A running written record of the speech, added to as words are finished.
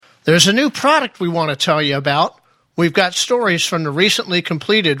There's a new product we want to tell you about. We've got stories from the recently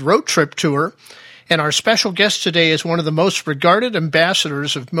completed road trip tour, and our special guest today is one of the most regarded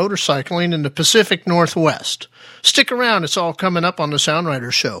ambassadors of motorcycling in the Pacific Northwest. Stick around, it's all coming up on the Sound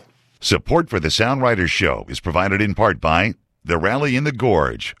Riders Show. Support for the Sound Riders Show is provided in part by the Rally in the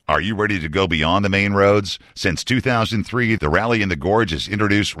Gorge. Are you ready to go beyond the main roads? Since 2003, the Rally in the Gorge has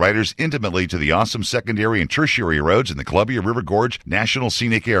introduced riders intimately to the awesome secondary and tertiary roads in the Columbia River Gorge National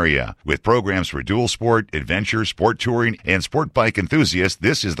Scenic Area. With programs for dual sport, adventure, sport touring, and sport bike enthusiasts,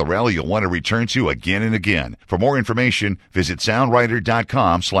 this is the rally you'll want to return to again and again. For more information, visit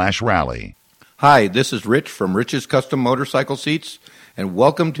soundrider.com/rally. Hi, this is Rich from Rich's Custom Motorcycle Seats, and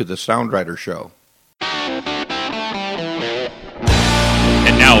welcome to the Sound Rider Show.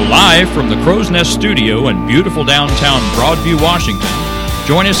 And now live from the Crow's Nest Studio in beautiful downtown Broadview, Washington,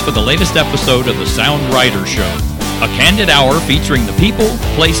 join us for the latest episode of the Sound Rider Show, a candid hour featuring the people,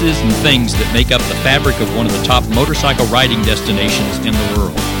 places, and things that make up the fabric of one of the top motorcycle riding destinations in the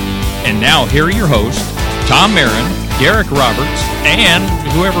world. And now here are your hosts, Tom Marin, Derek Roberts, and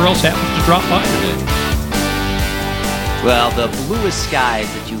whoever else happens to drop by today. Well, the bluest skies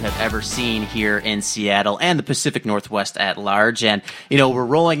that you have ever seen here in Seattle and the Pacific Northwest at large. And, we're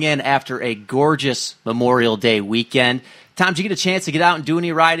rolling in after a gorgeous Memorial Day weekend. Tom, did you get a chance to get out and do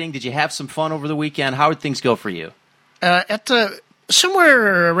any riding? Did you have some fun over the weekend? How did things go for you?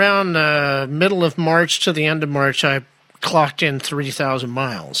 Somewhere around middle of March to the end of March, I clocked in 3,000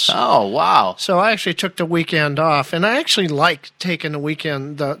 miles. Oh, wow. So I actually took the weekend off, and I actually like taking the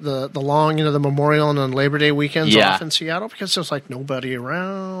weekend, the long, the Memorial and then Labor Day weekends off in Seattle, because there's like nobody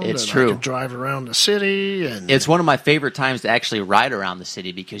around. It's true. I can drive around the city. And it's one of my favorite times to actually ride around the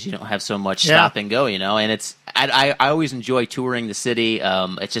city because you don't have so much stop and go, and it's, I always enjoy touring the city.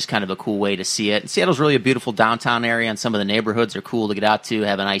 It's just kind of a cool way to see it. And Seattle's really a beautiful downtown area, and some of the neighborhoods are cool to get out to,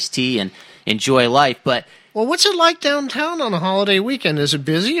 have an iced tea, and enjoy life. But well, what's it like downtown on a holiday weekend? Is it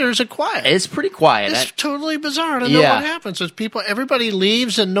busy or is it quiet? It's pretty quiet. It's totally bizarre. I don't know what happens. Is everybody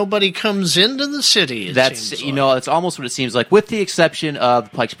leaves and nobody comes into the city. That's it's almost what it seems like, with the exception of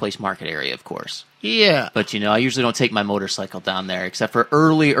the Pike's Place Market area, of course. Yeah. But, I usually don't take my motorcycle down there, except for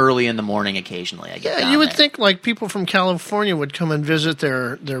early in the morning occasionally. I get down you would there. think like people from California would come and visit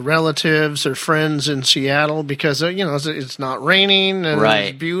their relatives or friends in Seattle because, it's not raining and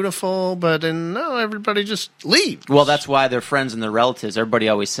it's beautiful, but no, everybody just leaves. Well, that's why their friends and their relatives, everybody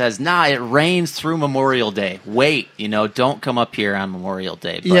always says, it rains through Memorial Day. Wait, don't come up here on Memorial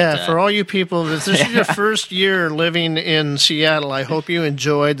Day. But, for all you people, if this is your first year living in Seattle, I hope you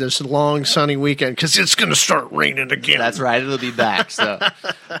enjoyed this long, sunny weekend, because it's going to start raining again. That's right. It'll be back. So,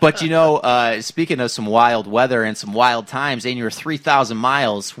 but speaking of some wild weather and some wild times, and your 3,000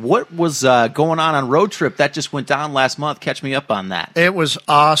 miles, what was going on road trip that just went down last month? Catch me up on that. It was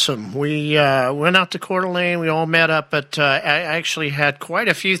awesome. We went out to Coeur d'Alene. We all met up, but I actually had quite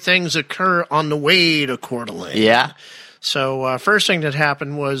a few things occur on the way to Coeur d'Alene. Yeah. So first thing that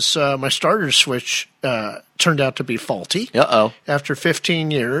happened was my starter switch turned out to be faulty. Uh-oh. After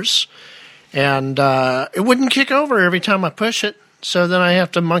 15 years. And it wouldn't kick over every time I push it. So then I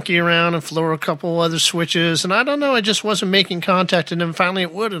have to monkey around and floor a couple other switches. And I don't know, I just wasn't making contact. And then finally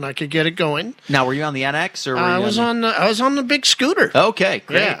it would, and I could get it going. Now, were you on the NX? Or I was on the big scooter. Okay,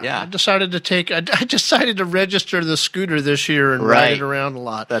 great, yeah. I decided to register the scooter this year and ride it around a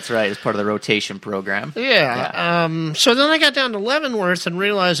lot. That's right, as part of the rotation program. Yeah. So then I got down to Leavenworth and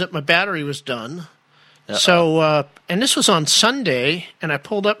realized that my battery was done. Uh-oh. So, and this was on Sunday, and I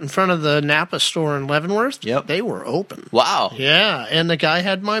pulled up in front of the Napa store in Leavenworth. Yep. They were open. Wow. Yeah, and the guy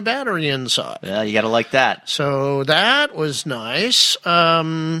had my battery inside. Yeah, you got to like that. So that was nice.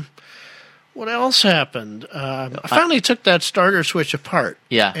 What else happened? I finally took that starter switch apart.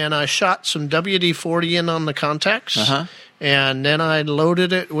 Yeah. And I shot some WD-40 in on the contacts. Uh-huh. And then I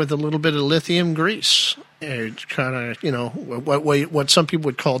loaded it with a little bit of lithium grease. It's kind of, what some people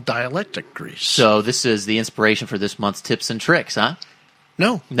would call dielectric grease. So this is the inspiration for this month's tips and tricks, huh?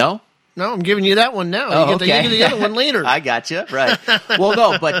 No. No? No, I'm giving you that one now. Oh, you get the other one later. I got you. Right. Well,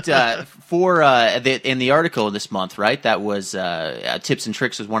 no, but in the article this month, right, that was tips and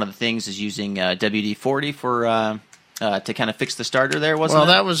tricks was one of the things is using WD-40 for to kind of fix the starter there, wasn't it?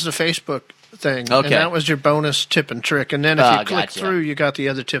 Well, that was the Facebook thing. Okay. And that was your bonus tip and trick. And then if you click through, you got the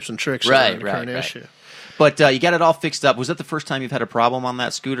other tips and tricks. Right. Issue. But you got it all fixed up. Was that the first time you've had a problem on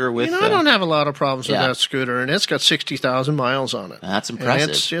that scooter? With I don't have a lot of problems with that scooter, and it's got 60,000 miles on it. That's impressive.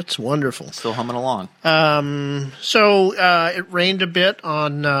 And it's wonderful. It's still humming along. So it rained a bit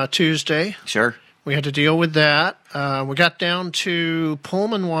on Tuesday. Sure. We had to deal with that. We got down to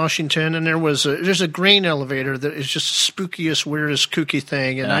Pullman, Washington, and there's a grain elevator that is just the spookiest, weirdest, kooky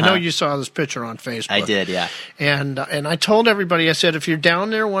thing. And I know you saw this picture on Facebook. I did, yeah. And I told everybody, I said, if you're down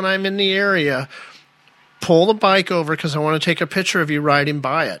there when I'm in the area, pull the bike over because I want to take a picture of you riding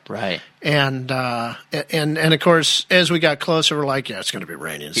by it. Right. And of course, as we got closer, we're like, yeah, it's going to be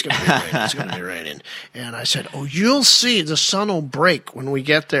raining. It's going to be raining. It's going to be raining. And I said, oh, you'll see the sun will break when we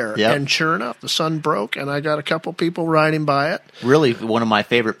get there. Yep. And sure enough, the sun broke, and I got a couple people riding by it. Really, one of my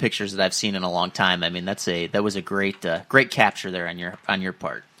favorite pictures that I've seen in a long time. I mean, that was a great capture there on your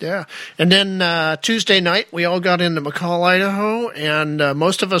part. Yeah. And then Tuesday night, we all got into McCall, Idaho, and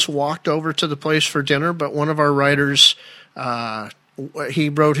most of us walked over to the place for dinner, but one of our riders, he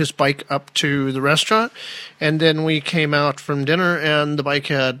rode his bike up to the restaurant, and then we came out from dinner, and the bike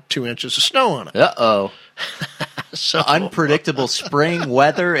had 2 inches of snow on it. Uh-oh. So unpredictable spring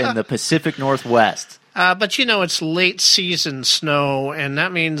weather in the Pacific Northwest. But it's late season snow, and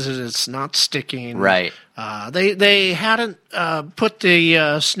that means that it's not sticking. Right. They hadn't put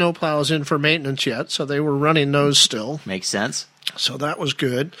the snow plows in for maintenance yet, so they were running those still. Makes sense. So that was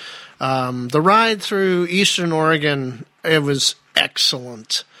good. The ride through Eastern Oregon, it was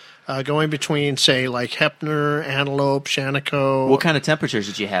excellent. Going between, say, like Heppner, Antelope, Shaniko. What kind of temperatures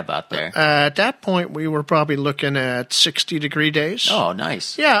did you have out there? At that point, we were probably looking at 60-degree days. Oh,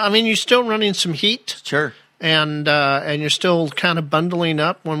 nice. Yeah, I mean, you're still running some heat. Sure. And you're still kind of bundling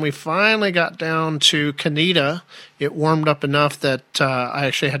up. When we finally got down to Canida, it warmed up enough that I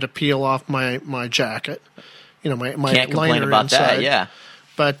actually had to peel off my jacket. My Can't complain liner about inside. that, yeah.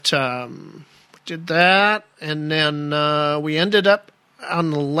 But did that, and then we ended up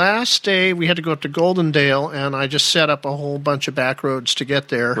on the last day. We had to go up to Goldendale, and I just set up a whole bunch of back roads to get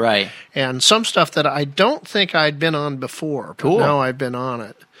there. Right. And some stuff that I don't think I'd been on before, but cool. Now I've been on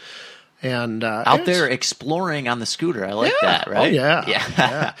it. And out there exploring on everything. I like that, right? Oh, yeah.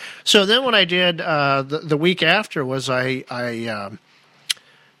 Yeah. So then what I did the week after was I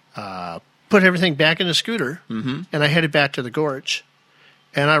put everything back in the scooter, and I headed back to the gorge.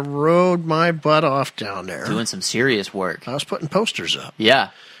 And I rode my butt off down there. Doing some serious work. I was putting posters up.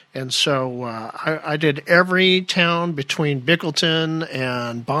 Yeah. And so I did every town between Bickleton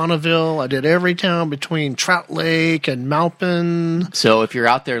and Bonneville. I did every town between Trout Lake and Maupin. So if you're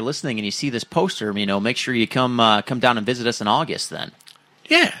out there listening and you see this poster, make sure you come down and visit us in August then.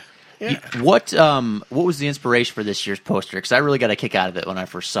 Yeah. What was the inspiration for this year's poster? Because I really got a kick out of it when I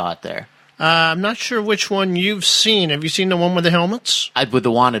first saw it there. I'm not sure which one you've seen. Have you seen the one with the helmets? With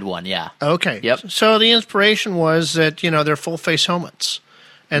the wanted one, yeah. Okay. Yep. So the inspiration was that, they're full-face helmets.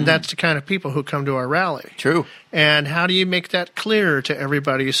 And that's the kind of people who come to our rally. True. And how do you make that clear to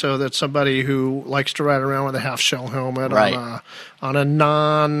everybody so that somebody who likes to ride around with a half-shell helmet on a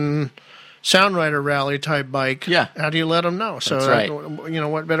non-Sound Rider rally type bike, how do you let them know? So, that's right.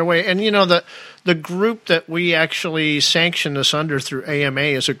 What better way? And, the group that we actually sanction this under through AMA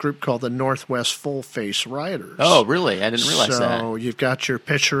is a group called the Northwest Full Face Riders. Oh, really? I didn't realize that. So you've got your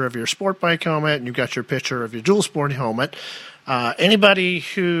picture of your sport bike helmet, and you've got your picture of your dual sport helmet. Anybody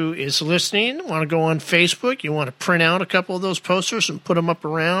who is listening, want to go on Facebook, you want to print out a couple of those posters and put them up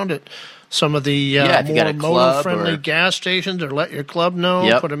around at some of the more motor-friendly gas stations, or let your club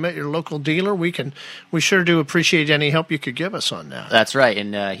know, put them at your local dealer. We sure do appreciate any help you could give us on that. That's right.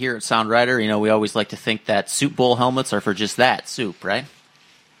 And here at Sound Rider, we always like to think that Soup Bowl helmets are for just that, soup, right?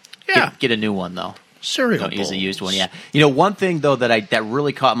 Yeah. Get a new one, though. Cereal Don't bowls. use a used one, yeah. One thing, though, that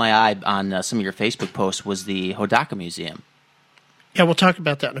really caught my eye on some of your Facebook posts was the Hodaka Museum. Yeah, we'll talk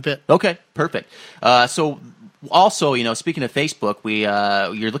about that in a bit. Okay, perfect. So, also, speaking of Facebook,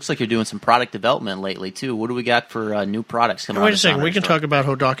 looks like you're doing some product development lately too. What do we got for new products coming out? Wait a second, we can talk about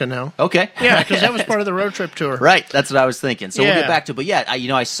Hodaka now. Okay. Yeah, because that was part of the road trip tour. Right, that's what I was thinking. So we'll get back to it. But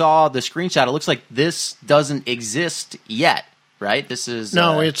I saw the screenshot. It looks like this doesn't exist yet, right? This is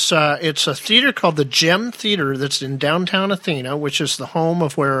no, it's a theater called the Gem Theater that's in downtown Athena, which is the home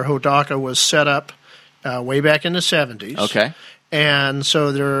of where Hodaka was set up way back in the 70s. Okay. And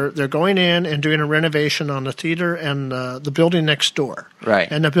so they're going in and doing a renovation on the theater and the building next door. Right.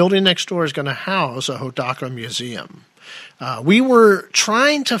 And the building next door is going to house a Hodaka museum. We were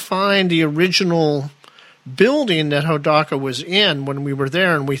trying to find the original building that Hodaka was in when we were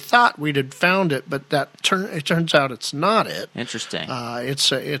there, and we thought we'd had found it, but it turns out it's not it. Interesting. It's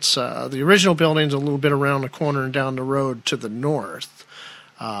the original building's a little bit around the corner and down the road to the north.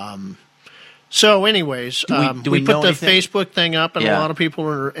 So anyways, we put the Facebook thing up, and a lot of people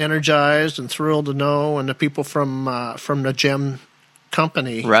are energized and thrilled to know, and the people from the Gem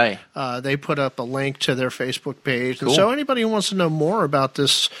company. Right. They put up a link to their Facebook page. Cool. And so anybody who wants to know more about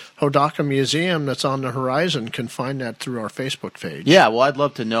this Hodaka Museum that's on the horizon can find that through our Facebook page. Yeah, well, I'd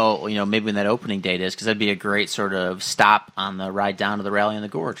love to know, maybe when that opening date is, because that'd be a great sort of stop on the ride down to the Rally in the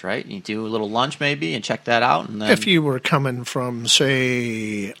Gorge, right? You do a little lunch maybe and check that out. And then, if you were coming from,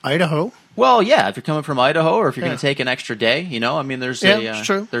 say, Idaho. Well, yeah, if you're coming from Idaho or if you're going to take an extra day, it's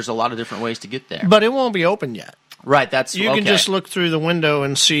true. There's a lot of different ways to get there. But it won't be open yet. Right, you can just look through the window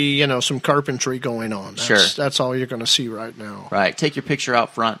and see, some carpentry going on. That's all you're going to see right now. Right, take your picture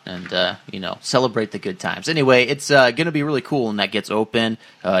out front and celebrate the good times. Anyway, it's going to be really cool when that gets open.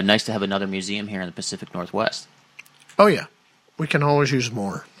 Nice to have another museum here in the Pacific Northwest. Oh yeah, we can always use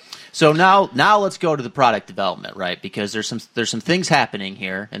more. So now let's go to the product development, right? Because there's some things happening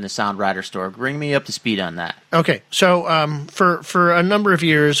here in the Sound Rider store. Bring me up to speed on that. Okay, so for a number of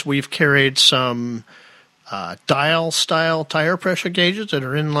years we've carried some dial-style tire pressure gauges that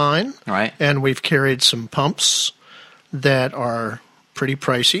are in line. Right. And we've carried some pumps that are pretty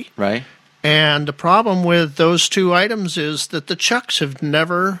pricey. Right. And the problem with those two items is that the chucks have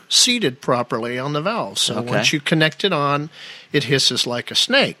never seated properly on the valves. So once you connect it on, it hisses like a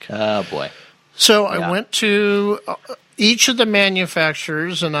snake. Oh, boy. So I went to each of the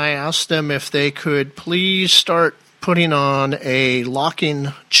manufacturers and I asked them if they could please start putting on a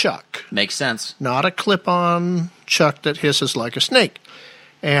locking chuck. Makes sense. Not a clip-on chuck that hisses like a snake.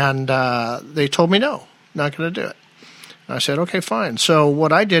 And they told me no, not going to do it. I said, okay, fine. So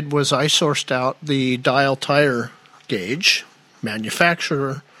what I did was I sourced out the dial tire gauge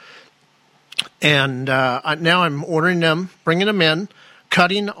manufacturer, and now I'm ordering them, bringing them in,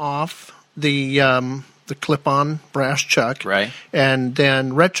 cutting off the clip-on brass chuck, right, and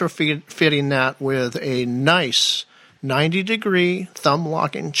then retrofitting that with a nice 90-degree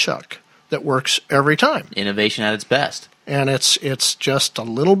thumb-locking chuck that works every time. Innovation at its best. And it's just a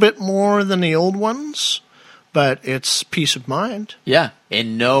little bit more than the old ones, but it's peace of mind. Yeah,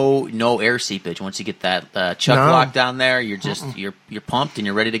 and no air seepage. Once you get that chuck lock down there, you're just you're pumped and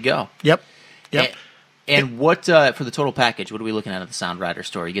you're ready to go. Yep. And what for the total package? What are we looking at the Sound Rider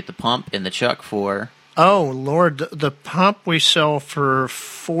store? You get the pump and the chuck for. Oh Lord, the pump we sell for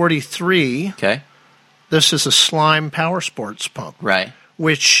 $43. Okay. This is a Slime Power Sports pump. Right.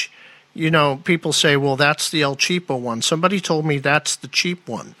 Which, people say, well, that's the El Cheapo one. Somebody told me that's the cheap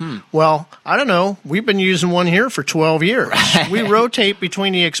one. Well, I don't know. We've been using one here for 12 years. Right. We rotate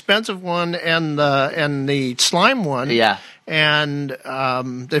between the expensive one and the Slime one. Yeah. And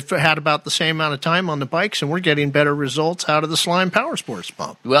they've had about the same amount of time on the bikes, and we're getting better results out of the Slime Power Sports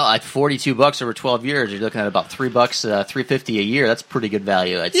pump. Well, at $42 over 12 years, you're looking at about $3, $3.50 a year. That's pretty good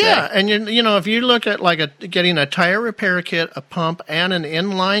value, I'd say. Yeah, and if you look at getting a tire repair kit, a pump, and an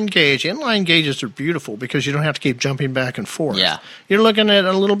inline gauge. Inline gauges are beautiful because you don't have to keep jumping back and forth. Yeah, you're looking at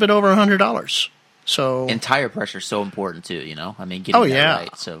a little bit over $100. So and tire pressure is so important too. Getting that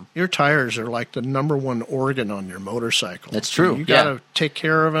right. So your tires are like the number one organ on your motorcycle. That's true. So you got to take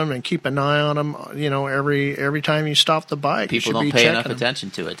care of them and keep an eye on them. Every time you stop the bike, people don't pay enough attention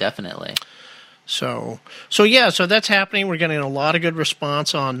to it. Definitely. So that's happening. We're getting a lot of good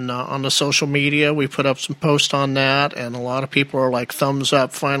response on the social media. We put up some posts on that, and a lot of people are like, thumbs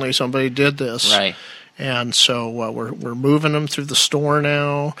up. Finally, somebody did this. Right. And so we're moving them through the store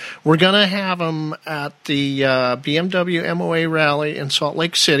now. We're going to have them at the BMW MOA rally in Salt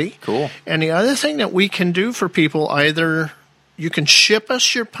Lake City. Cool. And the other thing that we can do for people, either you can ship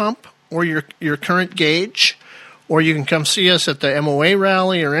us your pump or your current gauge, or you can come see us at the MOA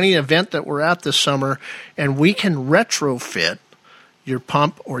rally or any event that we're at this summer, and we can retrofit your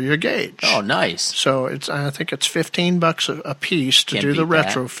pump or your gauge. Oh, nice. So I think it's $15 a piece to do the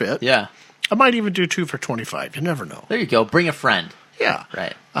retrofit. Yeah. I might even do 2 for $25. You never know. There you go. Bring a friend. Yeah.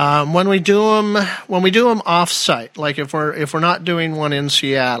 Right. When we do them off-site, like if we're not doing one in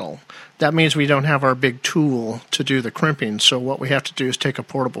Seattle, that means we don't have our big tool to do the crimping. So what we have to do is take a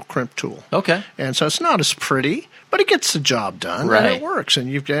portable crimp tool. Okay. And so it's not as pretty, but it gets the job done. Right. And it works.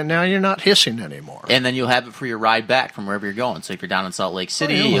 And now you're not hissing anymore. And then you'll have it for your ride back from wherever you're going. So if you're down in Salt Lake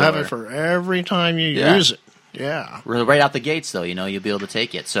City, you'll have it for every time you use it. Yeah. Right out the gates, though, you'll be able to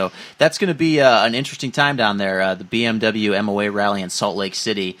take it. So that's going to be an interesting time down there, the BMW MOA rally in Salt Lake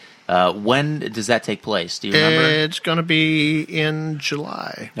City. When does that take place? Do you remember? It's going to be in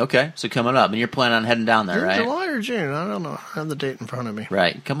July. Okay, so coming up. And you're planning on heading down there, right? July or June. I don't know. I have the date in front of me.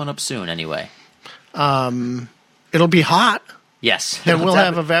 Right. Coming up soon, anyway. It'll be hot. Yes. And we'll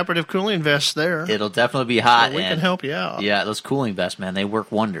have evaporative cooling vests there. It'll definitely be hot. So we can help you out. Yeah, those cooling vests, man, they work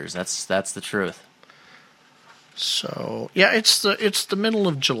wonders. That's the truth. So, yeah, it's the middle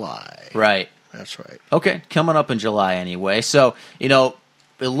of July. Right. That's right. Okay, coming up in July anyway. So, it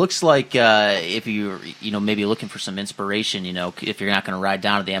looks like if you're, maybe looking for some inspiration, if you're not going to ride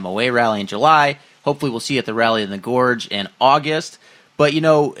down to the MOA rally in July, hopefully we'll see you at the Rally in the Gorge in August. But,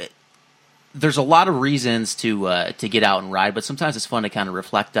 there's a lot of reasons to get out and ride, but sometimes it's fun to kind of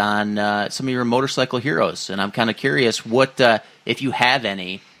reflect on some of your motorcycle heroes. And I'm kind of curious what, if you have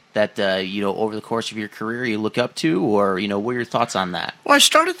any, that, over the course of your career you look up to, or, what are your thoughts on that? Well, I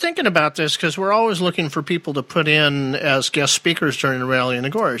started thinking about this because we're always looking for people to put in as guest speakers during the Rally in the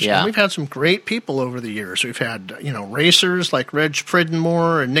Gorge. Yeah. And we've had some great people over the years. We've had, racers like Reg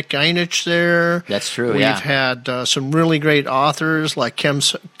Priddenmore and Nick Einich there. That's true, We've had some really great authors like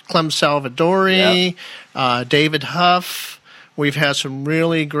Clem Salvadori, David Huff. We've had some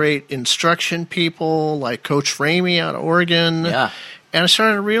really great instruction people like Coach Ramey out of Oregon. Yeah. And I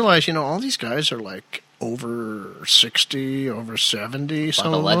started to realize, all these guys are like over 60, over 70. Some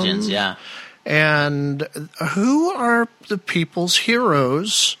of the legends, them. yeah. And who are the people's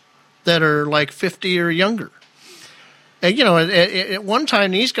heroes that are like 50 or younger? And, at one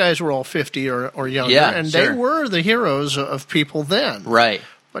time, these guys were all 50 or younger, and they were the heroes of people then. Right.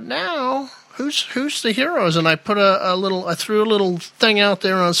 But now, who's the heroes? And I put I threw a little thing out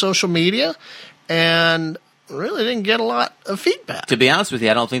there on social media, and really didn't get a lot of feedback. To be honest with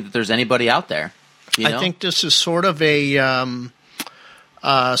you, I don't think that there's anybody out there. I think this is sort of a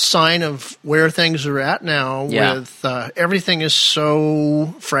sign of where things are at now. Yeah. With everything is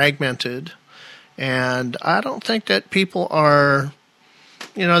so fragmented, and I don't think that people are.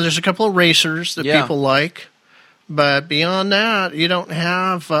 There's a couple of racers that people like, but beyond that, you don't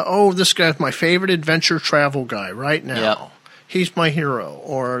have. This guy's my favorite adventure travel guy right now. Yep. He's my hero,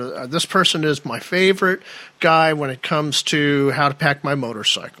 or this person is my favorite guy when it comes to how to pack my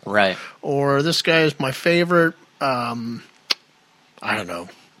motorcycle. Right. Or this guy is my favorite, motocross.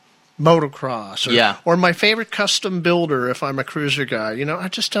 Or my favorite custom builder if I'm a cruiser guy. I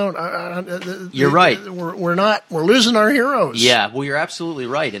just don't. You're right. We're losing our heroes. Yeah, well, you're absolutely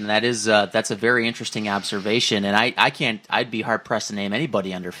right, and that's a very interesting observation. And I'd be hard pressed to name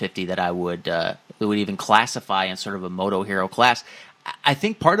anybody under 50 that I would even classify in sort of a moto hero class. I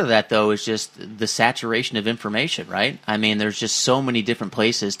think part of that, though, is just the saturation of information, right? I mean, there's just so many different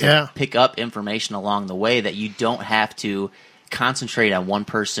places to pick up information along the way that you don't have to concentrate on one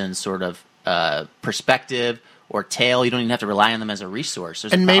person's sort of perspective or tale. You don't even have to rely on them as a resource.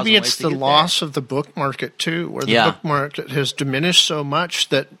 And maybe it's the loss of the book market, too, where the book market has diminished so much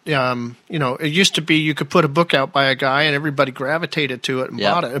that, it used to be you could put a book out by a guy and everybody gravitated to it and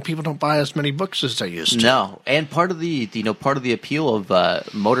bought it, and people don't buy as many books as they used to. No, and part of the appeal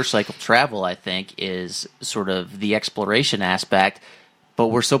of motorcycle travel, I think, is sort of the exploration aspect. But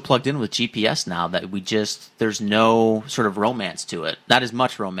we're so plugged in with GPS now that there's no sort of romance to it. Not as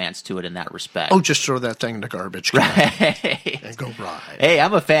much romance to it in that respect. Oh, just throw that thing in the garbage can and go ride. Hey,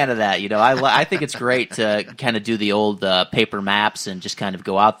 I'm a fan of that. I think it's great to kind of do the old paper maps and just kind of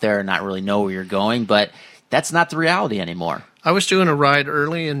go out there and not really know where you're going. But that's not the reality anymore. I was doing a ride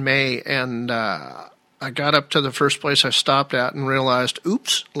early in May, and I got up to the first place I stopped at and realized,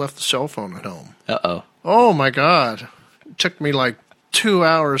 oops, left the cell phone at home. Uh-oh. Oh, my God. It took me like 2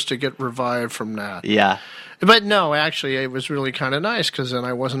 hours to get revived from that. Yeah. But no, actually, it was really kind of nice because then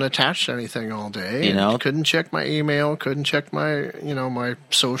I wasn't attached to anything all day. Couldn't check my email, couldn't check my, my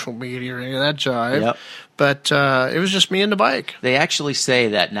social media or any of that jive. Yep. But it was just me and the bike. They actually say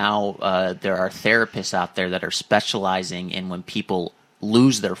that now there are therapists out there that are specializing in when people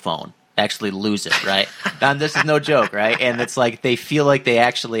lose their phone. Actually lose it, right? And this is no joke, right? And it's like they feel like they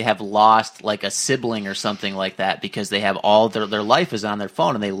actually have lost like a sibling or something like that because they have all their life is on their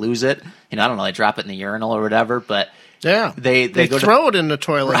phone and they lose it. I don't know, they drop it in the urinal or whatever, but they go throw it in the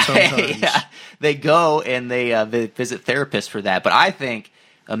toilet sometimes. Yeah, they go and they visit therapists for that. But I think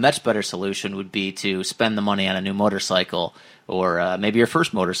a much better solution would be to spend the money on a new motorcycle or maybe your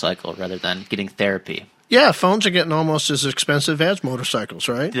first motorcycle rather than getting therapy. Yeah, phones are getting almost as expensive as motorcycles,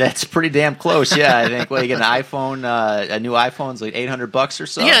 right? That's pretty damn close. Yeah, I think. You get an iPhone, a new iPhone's like $800 or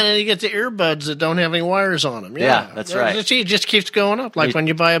so. Yeah, and then you get the earbuds that don't have any wires on them. Yeah, that's right. It just keeps going up, like when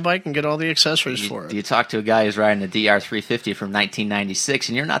you buy a bike and get all the accessories for it. You talk to a guy who's riding a DR350 from 1996,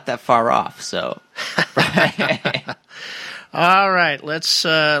 and you're not that far off. So, all right, let's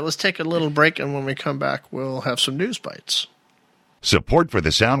take a little break, and when we come back, we'll have some news bites. Support for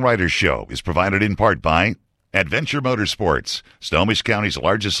the Sound Riders Show is provided in part by Adventure Motorsports, Snohomish County's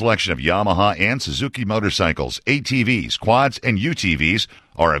largest selection of Yamaha and Suzuki motorcycles, ATVs, quads, and UTVs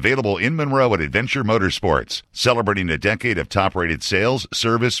are available in Monroe at Adventure Motorsports. Celebrating a decade of top-rated sales,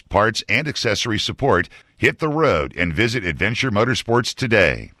 service, parts, and accessory support, hit the road and visit Adventure Motorsports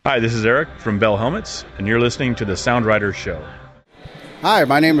today. Hi, this is Eric from Bell Helmets, and you're listening to the Sound Rider Show. Hi,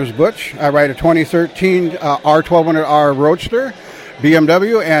 my name is Butch. I ride a 2013 R1200R Roadster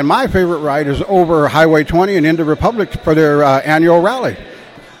BMW, and my favorite ride is over Highway 20 and into Republic for their annual rally.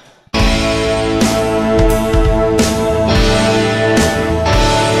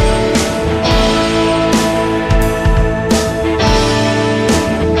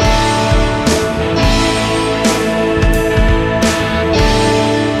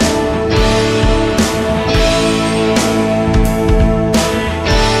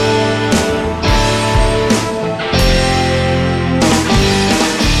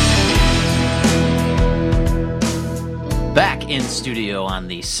 In studio on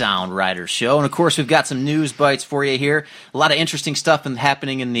the Sound Rider Show. And of course, we've got some news bites for you here. A lot of interesting stuff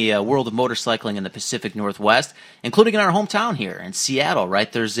happening in the world of motorcycling in the Pacific Northwest, including in our hometown here in Seattle, right?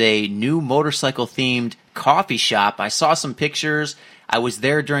 There's a new motorcycle-themed coffee shop. I saw some pictures. I was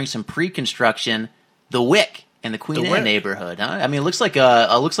there during some pre-construction. The Wick in the Queen Anne neighborhood, huh? I mean, it looks like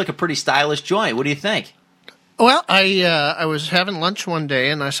a pretty stylish joint. What do you think? Well, I was having lunch one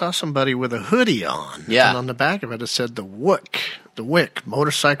day, and I saw somebody with a hoodie on. Yeah. And on the back of it, it said the Wick,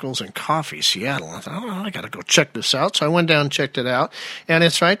 Motorcycles and Coffee, Seattle. I thought, I got to go check this out. So I went down and checked it out, and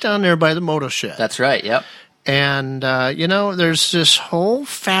it's right down there by the Moto Shed. That's right, yep. And, there's this whole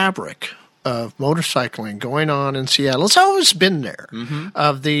fabric of motorcycling going on in Seattle. It's always been there,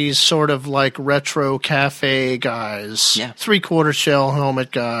 of these sort of like retro cafe guys, three-quarter shell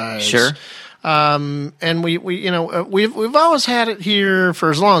helmet guys. Sure. And we've always had it here for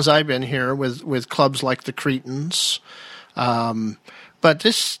as long as I've been here with clubs like the Cretans. But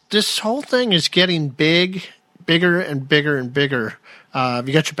this whole thing is getting bigger and bigger and bigger.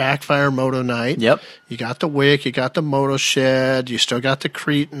 You got your Backfire Moto Night. Yep. You got the Wick. You got the Moto Shed. You still got the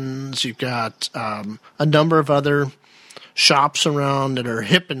Cretans. You've got a number of other shops around that are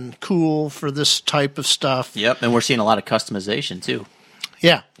hip and cool for this type of stuff. Yep, and we're seeing a lot of customization too.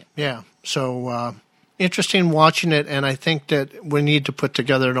 Yeah. So interesting watching it, and I think that we need to put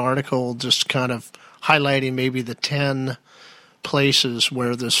together an article just kind of highlighting maybe the 10 places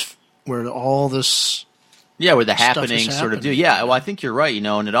where all this where the happenings sort sort of do. Yeah, well, I think you're right,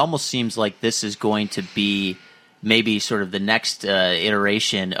 and it almost seems like this is going to be maybe sort of the next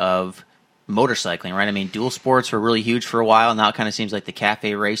iteration of motorcycling, right? I mean, dual sports were really huge for a while. Now it kind of seems like the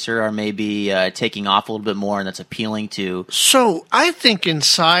cafe racer are maybe taking off a little bit more, and that's appealing to. So I think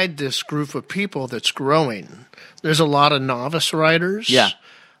inside this group of people that's growing, there's a lot of novice riders. Yeah.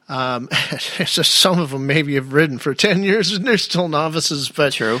 It's just some of them maybe have ridden for 10 years and they're still novices.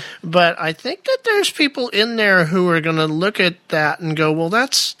 But True. But I think that there's people in there who are going to look at that and go, well,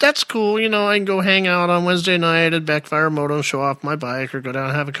 that's cool. I can go hang out on Wednesday night at Backfire Moto and show off my bike or go down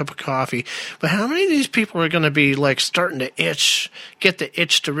and have a cup of coffee. But how many of these people are going to be like starting to get the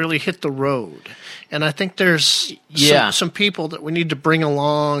itch to really hit the road? And I think there's some people that we need to bring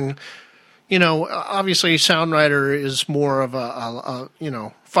along. Obviously, Sound Rider is more of a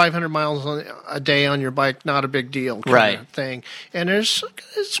 500 miles a day on your bike, not a big deal kind of thing. And there's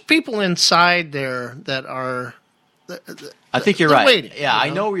people inside there that are. I think you're right. Waiting, yeah, I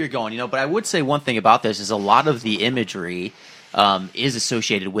know where you're going. But I would say one thing about this is a lot of the imagery is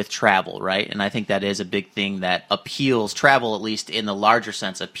associated with travel, right? And I think that is a big thing that appeals. Travel, at least in the larger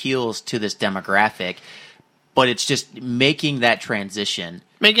sense, appeals to this demographic. But it's just making that transition.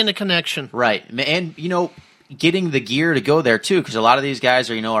 Making the connection. Right. And, getting the gear to go there, too, because a lot of these guys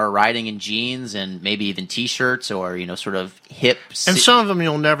are riding in jeans and maybe even T-shirts or, sort of hip. And some of them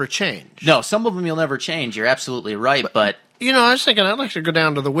you'll never change. No, some of them you'll never change. You're absolutely right, but I was thinking I'd like to go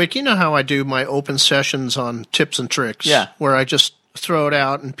down to the Wick. You know how I do my open sessions on tips and tricks? Yeah. Where I just throw it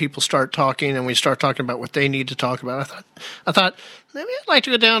out and people start talking and we start talking about what they need to talk about. I thought maybe I'd like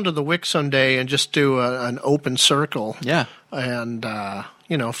to go down to the Wick someday and just do an open circle. Yeah. And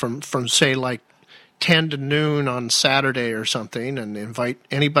from say like 10 to noon on Saturday or something, and invite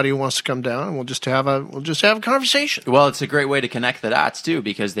anybody who wants to come down, and we'll just have a conversation. Well, it's a great way to connect the dots too,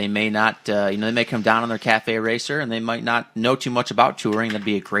 because they may not, they may come down on their cafe racer, and they might not know too much about touring. That'd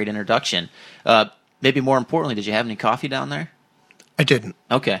be a great introduction. Maybe more importantly, did you have any coffee down there? I didn't.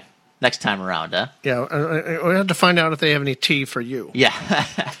 Okay. Next time around, huh? Yeah, we have to find out if they have any tea for you. Yeah.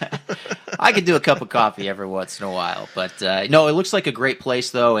 I could do a cup of coffee every once in a while. But, no, it looks like a great place,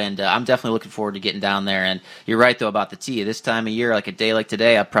 though, and I'm definitely looking forward to getting down there. And you're right, though, about the tea. This time of year, like a day like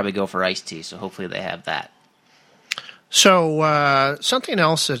today, I'd probably go for iced tea, so hopefully they have that. So something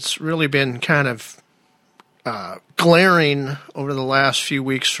else that's really been kind of glaring over the last few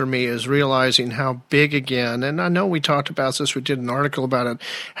weeks for me is realizing how big again, and I know we talked about this, we did an article about it,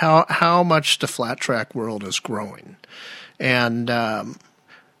 how much the flat track world is growing. And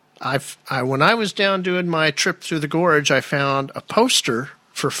when I was down doing my trip through the gorge, I found a poster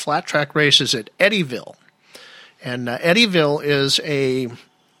for flat track races at Eddyville. And Eddyville is a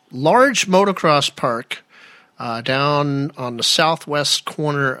large motocross park down on the southwest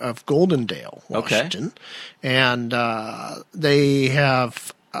corner of Goldendale, Washington. Okay. And they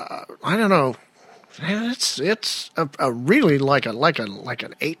have, I don't know, it's a really like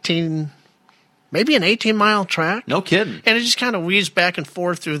an 18, maybe an 18-mile track. No kidding. And it just kind of weaves back and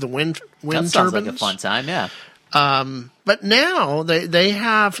forth through the wind turbines. Sounds like a fun time, yeah. But now they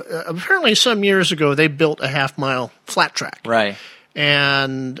have, apparently some years ago, they built a half-mile flat track. Right.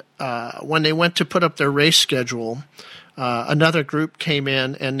 And when they went to put up their race schedule, another group came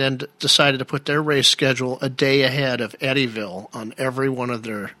in and then decided to put their race schedule a day ahead of Eddyville on every one of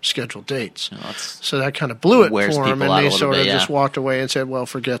their scheduled dates. Oh, so that kind of blew it for them, and they sort of just walked away and said, well,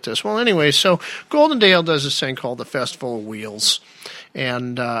 forget this. Well, anyway, so Goldendale does this thing called the Festival of Wheels.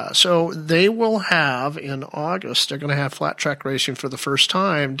 And so they will have, in August, they're going to have flat track racing for the first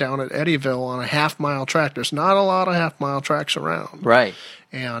time down at Eddyville on a half-mile track. There's not a lot of half-mile tracks around. Right.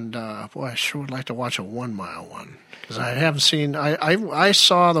 And, boy, I sure would like to watch a 1 mile one. Because I haven't seen, I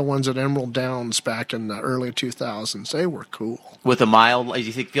saw the ones at Emerald Downs back in the early 2000s. They were cool. With a mile, do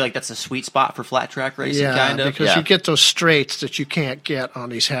you feel like that's a sweet spot for flat track racing, kind of? Because you get those straights that you can't get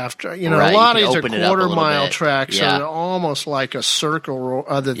on these half tracks. You know, right, a lot of these are quarter-mile tracks, so they're almost like a circle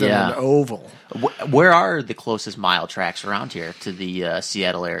other than an oval. Where are the closest mile tracks around here to the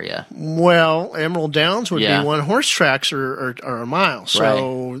Seattle area? Well, Emerald Downs would be one. Horse tracks are a mile,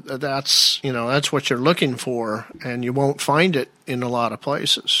 so right. that's what you're looking for, and you won't find it in a lot of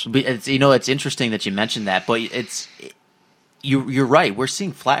places. But it's interesting that you mentioned that, but You're right. We're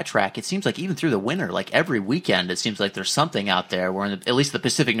seeing flat track. It seems like even through the winter, like every weekend, it seems like there's something out there. We're in at least the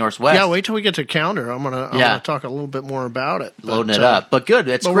Pacific Northwest. Yeah, wait till we get to calendar. I'm gonna talk a little bit more about it. Loading it up, but good.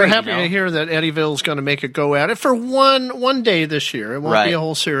 It's great. We're happy to hear that Eddyville's going to make a go at it for one day this year. It won't be a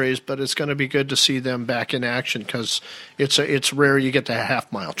whole series, but it's going to be good to see them back in action because it's rare you get to a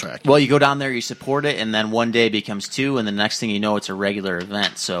half-mile track. Well, you go down there, you support it, and then one day becomes two, and the next thing you know, it's a regular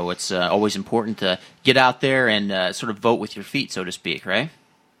event. So it's always important to get out there and sort of vote with your feet, so to speak, right?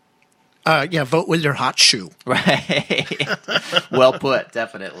 Vote with your hot shoe. Right. Well put,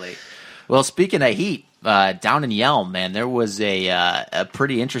 definitely. Well, speaking of heat, down in Yelm, man, there was a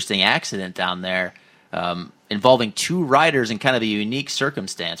pretty interesting accident down there involving two riders in kind of a unique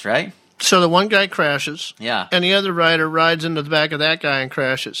circumstance, right? So the one guy crashes, and the other rider rides into the back of that guy and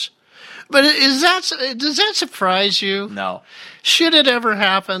crashes. But does that surprise you? No. Should it ever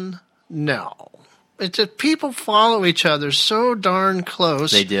happen? No. It's that people follow each other so darn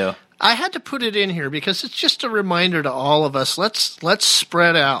close. They do. I had to put it in here because it's just a reminder to all of us. Let's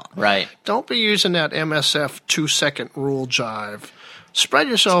spread out. Right. Don't be using that MSF 2-second rule jive. Spread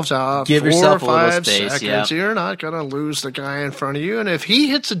yourselves out. Give 4 yourself or 5 a little space, seconds. You're not going to lose the guy in front of you. And if he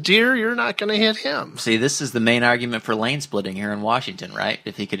hits a deer, you're not going to hit him. See, this is the main argument for lane splitting here in Washington, right?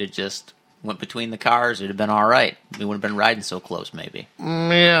 If he could have just went between the cars, it would have been all right. We wouldn't have been riding so close, maybe.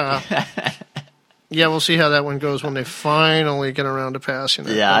 Yeah. Yeah, we'll see how that one goes when they finally get around to passing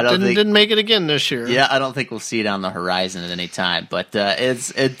it. Yeah, didn't make it again this year. Yeah, I don't think we'll see it on the horizon at any time. But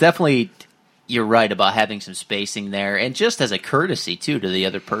it's definitely, you're right about having some spacing there, and just as a courtesy too to the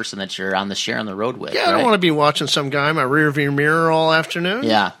other person that you're sharing the road with. Yeah, I don't want to be watching some guy in my rearview mirror all afternoon.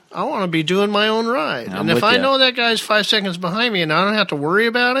 Yeah, I want to be doing my own ride. And if I know that guy's 5 seconds behind me and I don't have to worry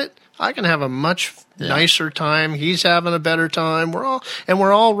about it, I can have a much nicer time. He's having a better time.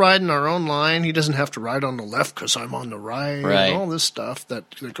 We're all riding our own line. He doesn't have to ride on the left because I'm on the right. Right. And all this stuff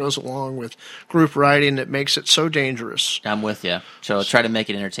that goes along with group riding that makes it so dangerous. I'm with you. So try to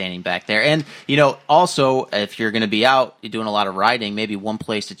make it entertaining back there. And, also, if you're going to be out, you're doing a lot of riding, maybe one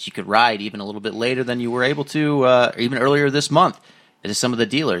place that you could ride even a little bit later than you were able to, or even earlier this month, is some of the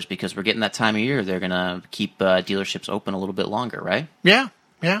dealers, because we're getting that time of year. They're going to keep dealerships open a little bit longer, right? Yeah.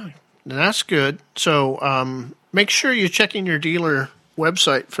 That's good. So make sure you're checking your dealer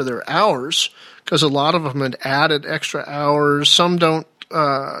website for their hours, because a lot of them had added extra hours. Some don't,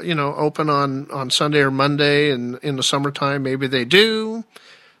 open on Sunday or Monday, and in the summertime maybe they do.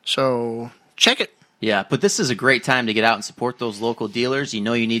 So check it. Yeah, but this is a great time to get out and support those local dealers. You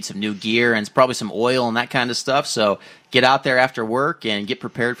need some new gear and probably some oil and that kind of stuff. So get out there after work and get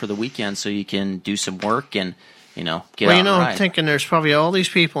prepared for the weekend so you can do some work and get out and ride. I'm thinking there's probably all these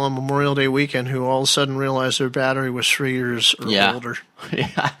people on Memorial Day weekend who all of a sudden realize their battery was 3 years or older.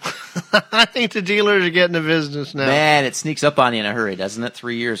 Yeah. I think the dealers are getting the business now. Man, it sneaks up on you in a hurry, doesn't it?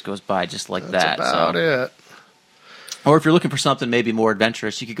 3 years goes by just like that. That's about it. Or if you're looking for something maybe more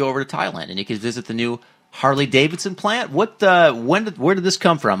adventurous, you could go over to Thailand and you could visit the new Harley-Davidson plant. Where did this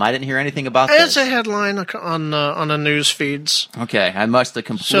come from? I didn't hear anything about this. It's a headline on the news feeds. Okay, I must have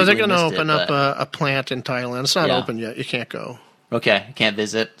completely So they're going to missed open it, up a plant in Thailand. It's not open yet. You can't go. Okay, I can't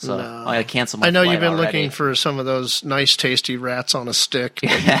visit, so No. I cancel my I know flight you've been already. looking for some of those nice, tasty rats on a stick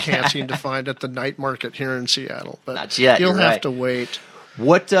that you can't seem to find at the night market here in Seattle. But Not yet, you'll you're have right. to wait.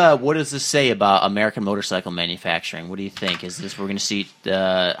 What does this say about American motorcycle manufacturing? What do you think? Is this we're going to see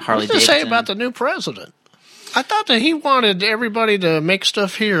Harley-Davidson? What does it say about the new president? I thought that he wanted everybody to make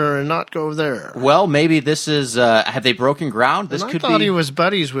stuff here and not go there. Well, maybe this is. Have they broken ground? This And I could thought be. he was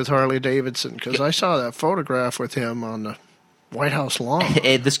buddies with Harley Davidson because I saw that photograph with him on the White House lawn.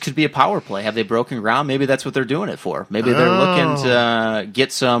 This could be a power play. Have they broken ground? Maybe that's what they're doing it for. Maybe they're looking to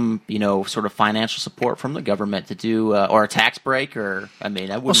get some, sort of financial support from the government to do, or a tax break, or I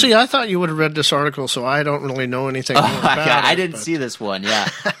wouldn't. Well, see, I thought you would have read this article, so I don't really know anything more about it. I didn't but- see this one. Yeah.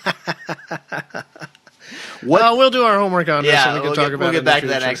 Well, we'll do our homework on this, and we can we'll talk get, about we'll it get in the back to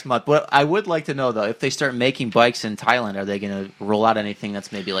that future. next month. But I would like to know, though, if they start making bikes in Thailand, are they going to roll out anything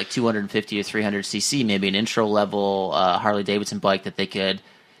that's maybe like 250 or 300 cc, maybe an intro-level Harley-Davidson bike that they could,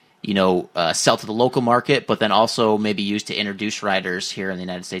 sell to the local market, but then also maybe use to introduce riders here in the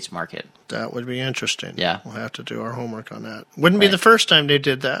United States market? That would be interesting. Yeah. We'll have to do our homework on that. Wouldn't be the first time they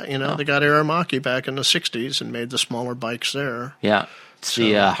did that. They got Aramaki back in the 60s and made the smaller bikes there. Yeah. It's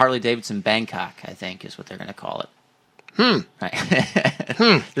the Harley-Davidson Bangkok, I think, is what they're going to call it.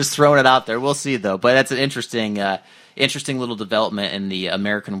 Right. Just throwing it out there. We'll see, though. But that's an interesting little development in the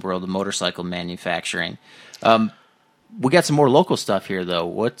American world of motorcycle manufacturing. We got some more local stuff here,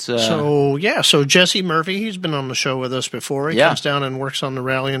 though. So Jesse Murphy, he's been on the show with us before. He comes down and works on the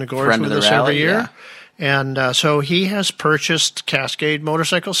Rally in the Gorge Friend with of the us Rally, every year. Yeah. And so he has purchased Cascade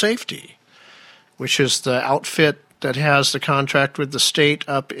Motorcycle Safety, which is the outfit that has the contract with the state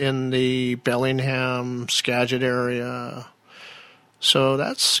up in the Bellingham, Skagit area. So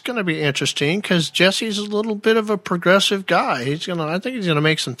that's going to be interesting because Jesse's a little bit of a progressive guy. I think he's going to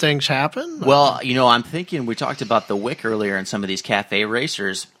make some things happen. Well, I'm thinking we talked about the WIC earlier and some of these cafe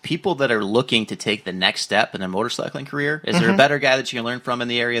racers, people that are looking to take the next step in their motorcycling career. Is there a better guy that you can learn from in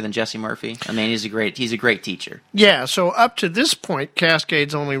the area than Jesse Murphy? He's a great teacher. Yeah. So up to this point,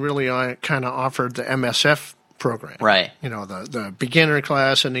 Cascade's only really kind of offered the MSF program. Right. The beginner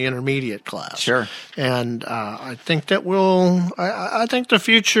class and the intermediate class. Sure. And I think that I think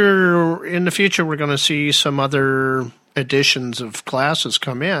in the future we're going to see some other editions of classes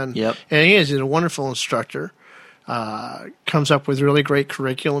come in. Yep. And he's a wonderful instructor. Comes up with really great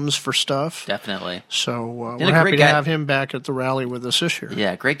curriculums for stuff. Definitely. So And we're a happy great to guy. have him back at the rally with us this year.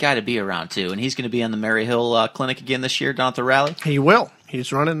 Yeah, great guy to be around, too. And he's going to be on the Mary Hill Clinic again this year down at the rally. He will.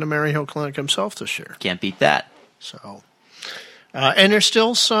 He's running the Mary Hill Clinic himself this year. Can't beat that. So, and there's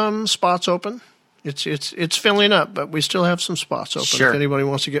still some spots open. It's filling up, but we still have some spots open. Sure. If anybody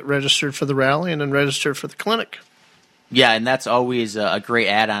wants to get registered for the rally and then register for the clinic. Yeah, and that's always a great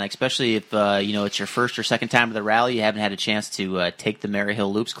add-on, especially if it's your first or second time to the rally. You haven't had a chance to take the Mary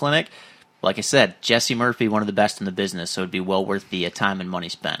Hill Loops Clinic. Like I said, Jesse Murphy, one of the best in the business, so it'd be well worth the time and money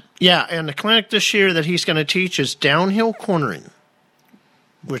spent. Yeah, and the clinic this year that he's going to teach is downhill cornering,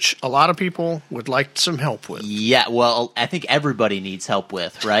 which a lot of people would like some help with. Yeah, well, I think everybody needs help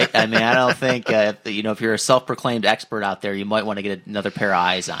with, right? I don't think, if you're a self-proclaimed expert out there, you might want to get another pair of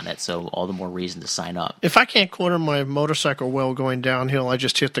eyes on it, so all the more reason to sign up. If I can't corner my motorcycle well going downhill, I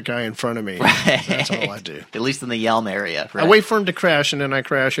just hit the guy in front of me. Right. That's all I do. At least in the Yelm area, right? I wait for him to crash, and then I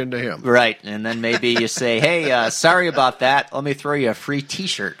crash into him. Right, and then maybe you say, hey, sorry about that. Let me throw you a free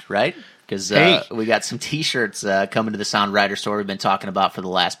T-shirt, right? Because we got some T-shirts coming to the Sound Rider store we've been talking about for the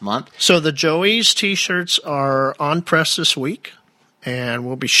last month. So the Joey's T-shirts are on press this week, and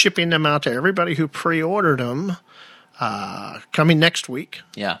we'll be shipping them out to everybody who pre-ordered them coming next week.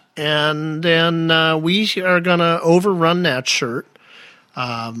 Yeah. And then we are going to overrun that shirt.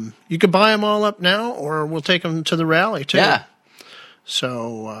 You can buy them all up now, or we'll take them to the rally, too. Yeah.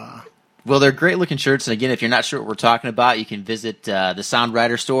 So... Well, they're great-looking shirts, and again, if you're not sure what we're talking about, you can visit the Sound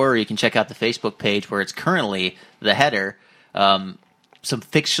Rider store, or you can check out the Facebook page where it's currently the header. Some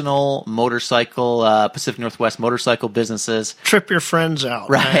fictional motorcycle, Pacific Northwest motorcycle businesses. Trip your friends out.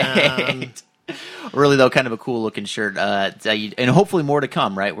 Right. Really, though, kind of a cool-looking shirt. And hopefully more to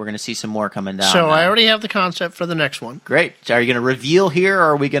come, right? We're going to see some more coming down. So I already have the concept for the next one. Great. Are you going to reveal here,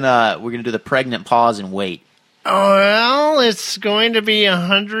 or are we going to do the pregnant pause and wait? Oh, well, it's going to be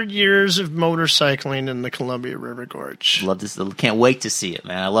 100 years of motorcycling in the Columbia River Gorge. Love this. Can't wait to see it,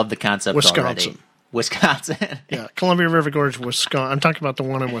 man. I love the concept already. Wisconsin. Yeah, Columbia River Gorge, Wisconsin. I'm talking about the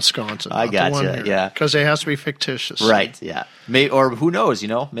one in Wisconsin. I gotcha, yeah. Because it has to be fictitious. Right, yeah. Or who knows,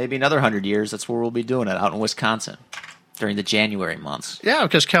 maybe another 100 years, that's where we'll be doing it, out in Wisconsin during the January months. Yeah,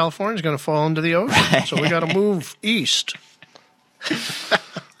 because California's going to fall into the ocean, right. So we got to move east.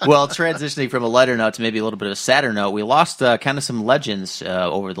 Well, transitioning from a lighter note to maybe a little bit of a sadder note, we lost kind of some legends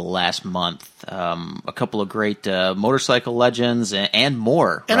over the last month. A couple of great motorcycle legends and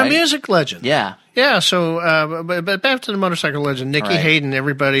more. And right? a music legend. Yeah. Yeah, so but back to the motorcycle legend. Nicky Hayden,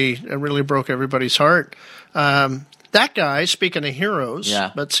 everybody really broke everybody's heart. That guy, speaking of heroes,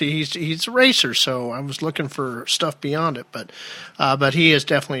 but see, he's a racer, so I was looking for stuff beyond it. But he has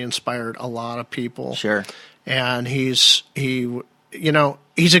definitely inspired a lot of people. Sure. And he's a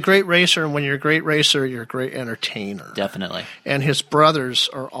great racer, and when you're a great racer, you're a great entertainer. Definitely. And his brothers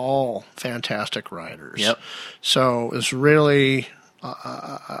are all fantastic riders. Yep. So it's really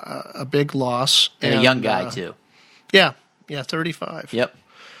a big loss. And a young guy, too. Yeah, 35. Yep.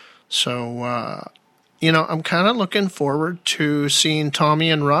 So, I'm kind of looking forward to seeing Tommy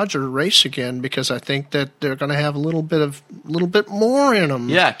and Roger race again because I think that they're going to have a little bit more in them.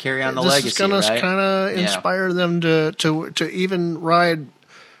 Yeah, carry on the legacy. This is going to kind of inspire them to even ride,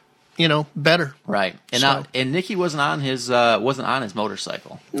 better. Right. And Nicky wasn't on his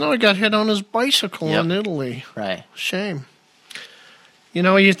motorcycle. No, he got hit on his bicycle in Italy. Right. Shame.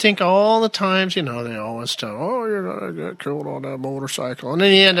 You think all the times, they always tell, you're going to get killed on that motorcycle. And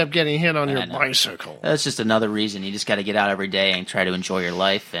then you end up getting hit on your bicycle. That's just another reason. You just got to get out every day and try to enjoy your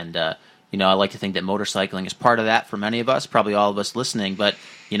life. And, I like to think that motorcycling is part of that for many of us, probably all of us listening, but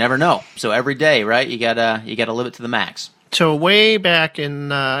you never know. So every day, right, you gotta live it to the max. So way back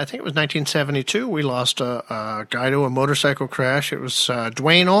in, I think it was 1972, we lost a guy to a motorcycle crash. It was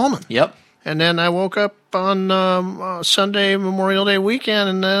Dwayne Allman. Yep. And then I woke up on Sunday, Memorial Day weekend,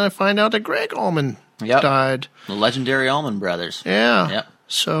 and then I find out that Greg Allman died. The legendary Allman brothers. Yeah. Yep.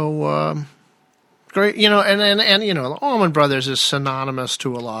 So, great, and the Allman brothers is synonymous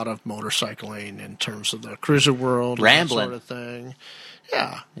to a lot of motorcycling in terms of the cruiser world. Rambling. And that sort of thing.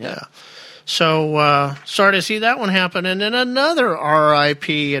 Yeah. So, sorry to see that one happen. And then another RIP,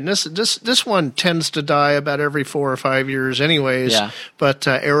 and this one tends to die about every 4 or 5 years anyways. Yeah. But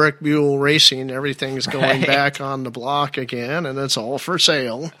Eric Buell Racing, everything's going back on the block again, and it's all for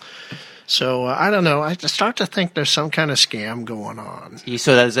sale. So, I don't know. I start to think there's some kind of scam going on.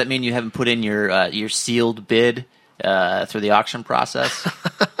 So does that mean you haven't put in your sealed bid through the auction process?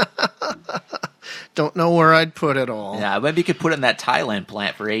 Don't know where I'd put it all. Yeah, maybe you could put it in that Thailand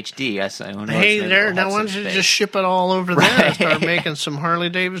plant for HD. Hey, now why don't you just ship it all over there and start making some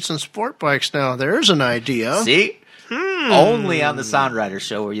Harley-Davidson sport bikes now? There's an idea. See? Only on the Sound Rider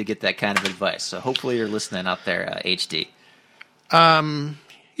Show where you get that kind of advice. So hopefully you're listening out there, HD.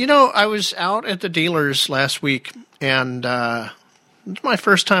 I was out at the dealers last week, and it's my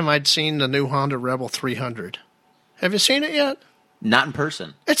first time I'd seen the new Honda Rebel 300. Have you seen it yet? Not in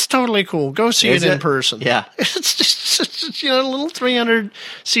person. It's totally cool. Go see it in person. Yeah. It's just a little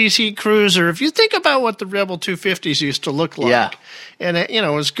 300cc cruiser. If you think about what the Rebel 250s used to look like, and it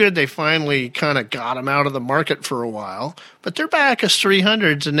was good they finally kind of got them out of the market for a while, but they're back as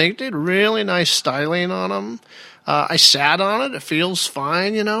 300s, and they did really nice styling on them. I sat on it. It feels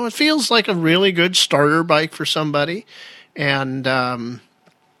fine, It feels like a really good starter bike for somebody, and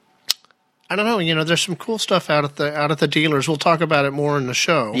I don't know. There's some cool stuff out at the dealers. We'll talk about it more in the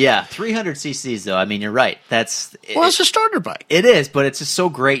show. Yeah, 300 cc's though. I mean, you're right. It's a starter bike. It is, but it's just so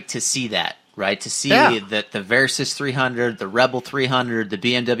great to see that, right? To see the Versys 300, the Rebel 300, the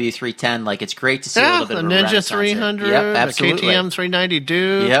BMW 310. Like, it's great to see a little bit of a Ninja 300, absolutely. the KTM 390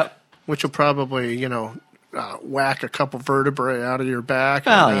 Dude. Yep. Which will probably, whack a couple vertebrae out of your back.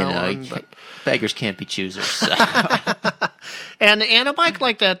 Well, beggars can't be choosers. So. And a bike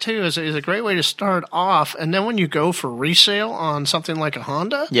like that, too, is a great way to start off. And then when you go for resale on something like a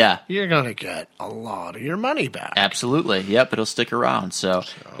Honda, you're going to get a lot of your money back. Absolutely. Yep, it'll stick around. So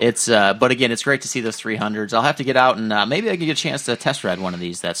it's, but again, it's great to see those 300s. I'll have to get out and maybe I can get a chance to test ride one of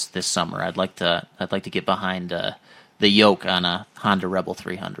these. That's this summer. I'd like to get behind the yoke on a Honda Rebel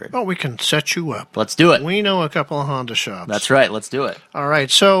 300. Oh, we can set you up. Let's do it. We know a couple of Honda shops. That's right. Let's do it. All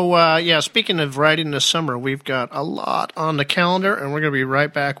right. So, speaking of riding this summer, we've got a lot on the calendar, and we're going to be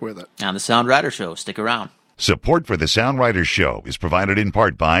right back with it. On the Sound Rider Show. Stick around. Support for the Sound Rider Show is provided in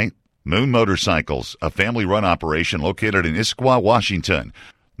part by Moon Motorcycles, a family-run operation located in Issaquah, Washington.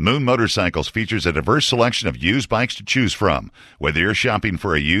 Moon Motorcycles features a diverse selection of used bikes to choose from. Whether you're shopping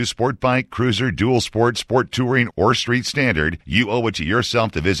for a used sport bike, cruiser, dual sport, sport touring, or street standard, you owe it to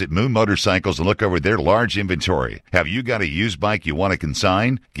yourself to visit Moon Motorcycles and look over their large inventory. Have you got a used bike you want to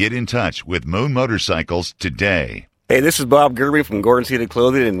consign? Get in touch with Moon Motorcycles today. Hey, this is Bob Gerby from Gordon's Heated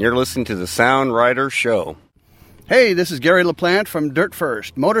Clothing, and you're listening to the Sound Rider Show. Hey, this is Gary LaPlante from Dirt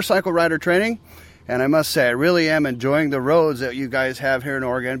First, motorcycle rider training. And I must say, I really am enjoying the roads that you guys have here in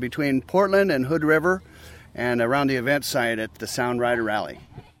Oregon between Portland and Hood River and around the event site at the Sound Rider Rally.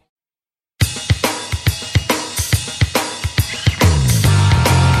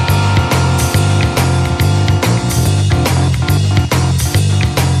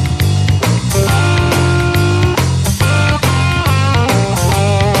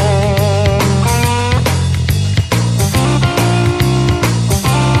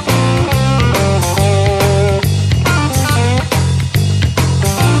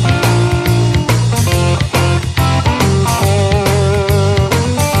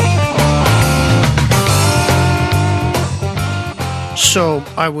 So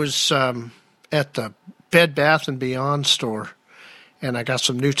I was at the Bed Bath & Beyond store, and I got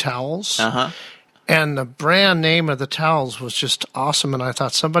some new towels. Uh-huh. And the brand name of the towels was just awesome, and I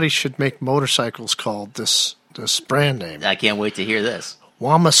thought somebody should make motorcycles called this brand name. I can't wait to hear this.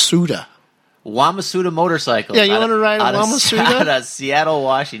 Wamasuda. Wamasuda Motorcycles. Yeah, you want to ride a Wamasuda? Out of Seattle,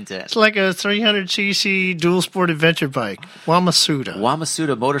 Washington. It's like a 300cc dual sport adventure bike. Wamasuda.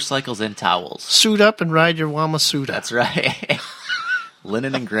 Wamasuda Motorcycles and Towels. Suit up and ride your Wamasuda. That's right.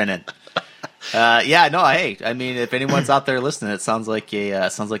 Linen and grinning. Hey, I mean, if anyone's out there listening, it sounds like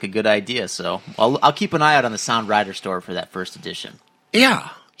a good idea. So I'll keep an eye out on the Sound Rider store for that first edition.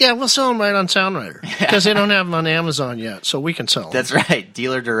 Yeah, we'll sell them right on Sound Rider because they don't have them on Amazon yet, so we can sell them. That's right,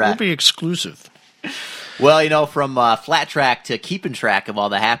 dealer direct. We'll be exclusive. Well, from flat track to keeping track of all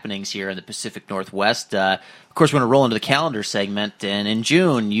the happenings here in the Pacific Northwest. Of course, we're going to roll into the calendar segment, and in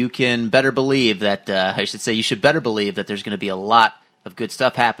June, you should better believe that there's going to be a lot of good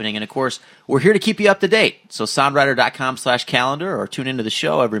stuff happening. And, of course, we're here to keep you up to date. So soundrider.com/calendar or tune into the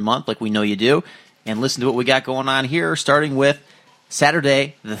show every month like we know you do and listen to what we got going on here, starting with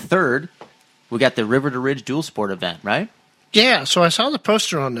Saturday the 3rd. We got the River to Ridge Dual Sport event, right? Yeah, so I saw the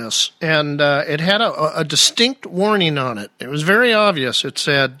poster on this, and it had a distinct warning on it. It was very obvious. It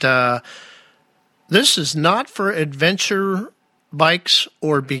said, this is not for adventure bikes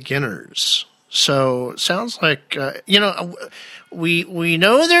or beginners. So it sounds like, we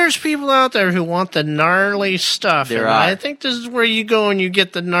know there's people out there who want the gnarly stuff. There and are. I think this is where you go and you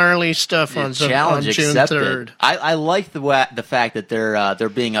get the gnarly stuff on June 3rd. I like the fact that they're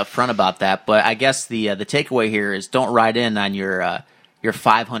being upfront about that, but I guess the takeaway here is don't ride in on your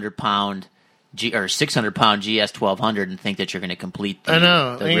 500-pound or 600-pound GS 1200 and think that you're going to complete the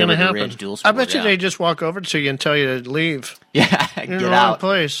River to Ridge Dual Sport. I bet you they just walk over to you and tell you to leave. Yeah, You're in the wrong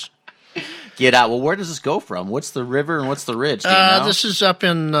place. Get out. Well, where does this go from? What's the river and what's the ridge? Do you know? This is up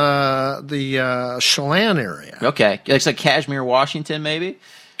in the Chelan area. Okay. It's like Kashmir, Washington, maybe?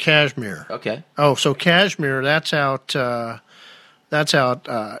 Kashmir. Okay. Oh, so Kashmir, that's out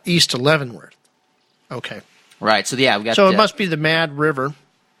east of Leavenworth. Okay. Right. So, yeah, we got. So it must be the Mad River.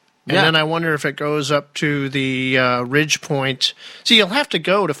 And Yeah. then I wonder if it goes up to the ridge point. See, you'll have to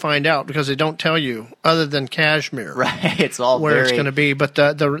go to find out because they don't tell you other than Kashmir. Right. It's all where it's going to be. But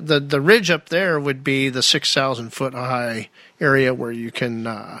the ridge up there would be the 6,000-foot high area where you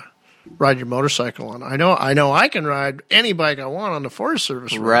can ride your motorcycle on. I know I can ride any bike I want on the Forest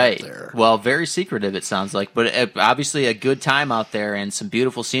Service road right up there. Well, very secretive it sounds like, but obviously a good time out there and some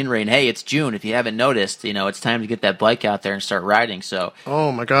beautiful scenery. And hey, it's June. If you haven't noticed, it's time to get that bike out there and start riding. So,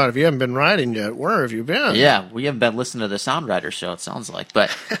 oh my God, if you haven't been riding yet, where have you been? Yeah, we haven't been listening to the Sound Rider show. It sounds like,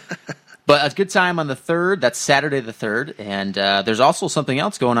 but. But a good time on the 3rd. That's Saturday the 3rd. And there's also something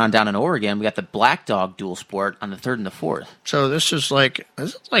else going on down in Oregon. We got the Black Dog Dual Sport on the 3rd and the 4th. So this is like the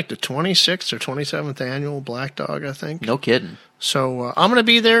 26th or 27th annual Black Dog, I think. No kidding. So I'm going to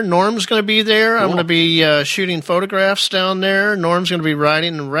be there. Norm's going to be there. Cool. I'm going to be shooting photographs down there. Norm's going to be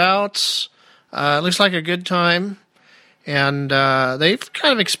riding the routes. It looks like a good time. And they've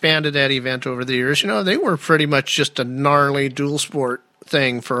kind of expanded that event over the years. They were pretty much just a gnarly dual sport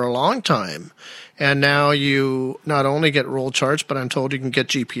thing for a long time, and now you not only get roll charts, but I'm told you can get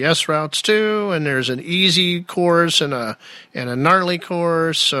GPS routes too, and there's an easy course and a gnarly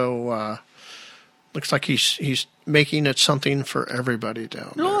course. So looks like he's making it something for everybody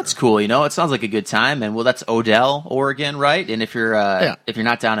down there. No, that's cool. It sounds like a good time, and that's Odell, Oregon, right? And if you're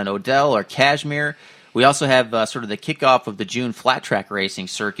not down in Odell or Kashmir, we also have sort of the kickoff of the June flat track racing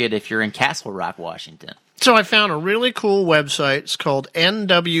circuit if you're in Castle Rock, Washington. So I found a really cool website. It's called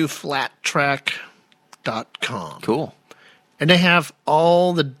nwflattrack.com. Cool. And they have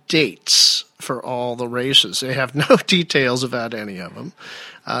all the dates for all the races. They have no details about any of them.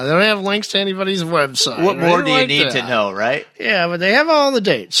 They don't have links to anybody's website. What more do you need to know, right? Yeah, but they have all the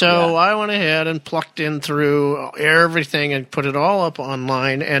dates. So I went ahead and plucked in through everything and put it all up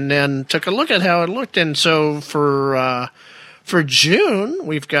online and then took a look at how it looked. And so for June,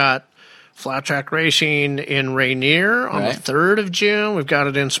 we've got flat track racing in Rainier on the 3rd of June. We've got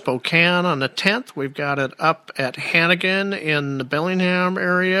it in Spokane on the 10th. We've got it up at Hannigan in the Bellingham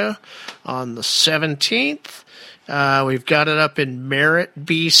area on the 17th. We've got it up in Merritt,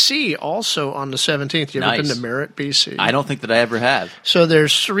 BC, also on the 17th. You ever been to Merritt, BC? I don't think that I ever have. So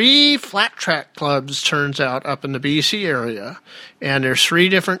there's 3 flat track clubs, turns out, up in the BC area, and there's 3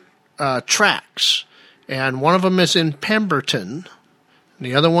 different tracks, and one of them is in Pemberton.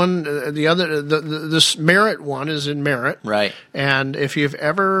 The other one, this Merritt one is in Merritt. Right. And if you've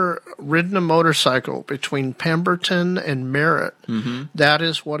ever ridden a motorcycle between Pemberton and Merritt, that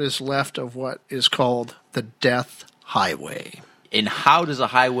is what is left of what is called the Death Highway. And how does a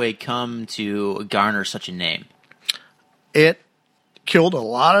highway come to garner such a name? It killed a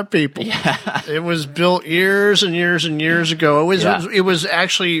lot of people. Yeah. It was built years and years and years ago. It was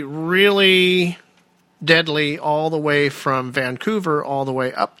actually really deadly all the way from Vancouver all the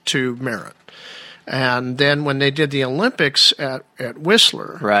way up to Merritt. And then when they did the Olympics at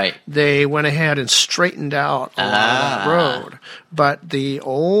Whistler, they went ahead and straightened out a lot of that road. But the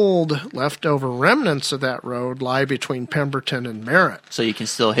old leftover remnants of that road lie between Pemberton and Merritt. So you can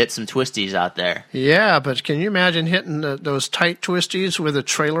still hit some twisties out there. Yeah, but can you imagine hitting those tight twisties with a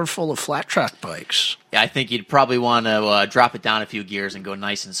trailer full of flat track bikes? Yeah, I think you'd probably want to drop it down a few gears and go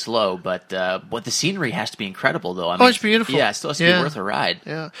nice and slow. But the scenery has to be incredible, though. I mean, it's beautiful. Yeah, it still has to be worth a ride.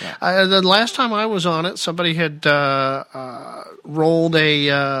 Yeah. The last time I was on it, somebody had rolled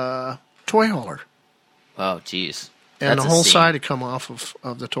a toy hauler. Oh, geez. And the whole side had come off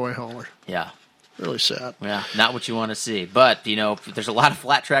of the toy hauler. Yeah. Really sad. Yeah, not what you want to see. But, there's a lot of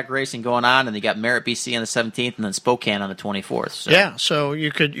flat track racing going on, and you got Merritt, BC on the 17th, and then Spokane on the 24th. So. Yeah, so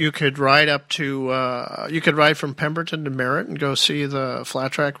you could ride up to you could ride from Pemberton to Merritt and go see the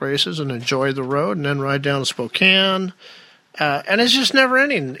flat track races and enjoy the road, and then ride down to Spokane. And it's just never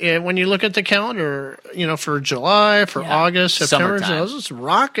ending. When you look at the calendar, for July, for August, September, it's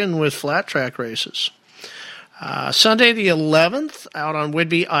rocking with flat track races. Sunday the 11th, out on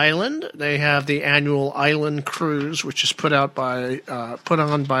Whidbey Island, they have the annual Island Cruise, which is put on by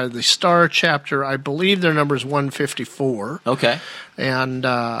the Star Chapter. I believe their number is 154. Okay. And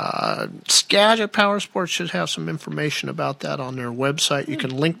Skagit Power Sports should have some information about that on their website. You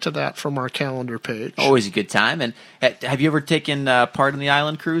can link to that from our calendar page. Always a good time. And have you ever taken part in the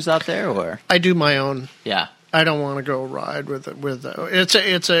Island Cruise out there, or? I do my own. Yeah. I don't want to go ride with it.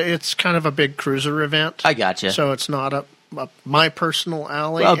 It's kind of a big cruiser event. I gotcha. So it's not up my personal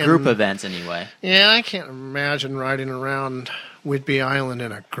alley. Well, group events anyway. Yeah, I can't imagine riding around Whidbey Island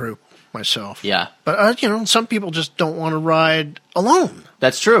in a group myself. Yeah. But some people just don't want to ride alone.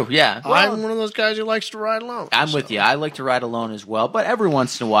 That's true. Yeah. Well, I'm one of those guys who likes to ride alone. I'm with you. I like to ride alone as well, but every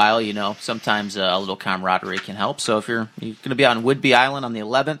once in a while, sometimes a little camaraderie can help. So if you're going to be on Whidbey Island on the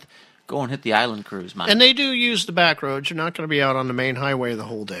 11th. Go and hit the Island Cruise, man. And they do use the back roads. You're not going to be out on the main highway the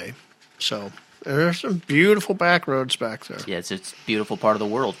whole day. So there's some beautiful back roads back there. Yeah, it's a beautiful part of the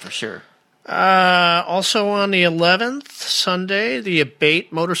world for sure. Also on the 11th, Sunday, the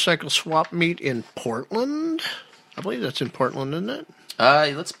Abate Motorcycle Swap Meet in Portland. I believe that's in Portland, isn't it?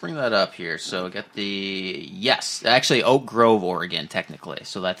 Let's bring that up here. So we got actually Oak Grove, Oregon, technically.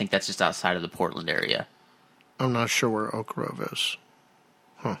 So I think that's just outside of the Portland area. I'm not sure where Oak Grove is.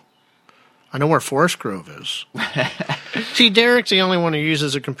 I know where Forest Grove is. See, Derek's the only one who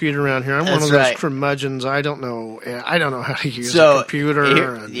uses a computer around here. I'm one of those curmudgeons. I don't know how to use a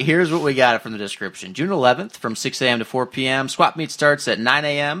computer. Here's what we got from the description. June 11th from 6 a.m. to 4 p.m. Swap meet starts at 9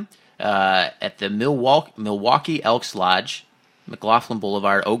 a.m. At the Milwaukee Elks Lodge, McLaughlin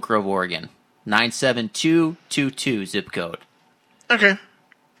Boulevard, Oak Grove, Oregon. 97222 zip code. Okay.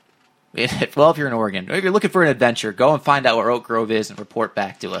 Well, if you're in Oregon, if you're looking for an adventure, go and find out where Oak Grove is and report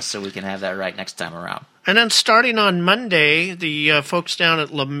back to us so we can have that right next time around. And then starting on Monday, the folks down at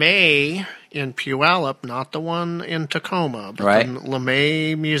LeMay in Puyallup, not the one in Tacoma, but the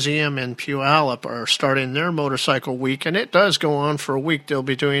LeMay Museum in Puyallup are starting their motorcycle week, and it does go on for a week. They'll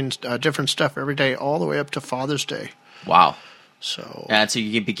be doing different stuff every day all the way up to Father's Day. Wow. So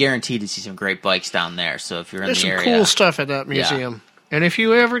you can be guaranteed to see some great bikes down there. So if you're in the area. There's some cool stuff at that museum. Yeah. And if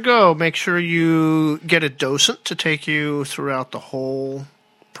you ever go, make sure you get a docent to take you throughout the whole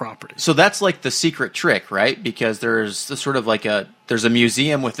property. So that's like the secret trick, right? Because there's sort of like there's a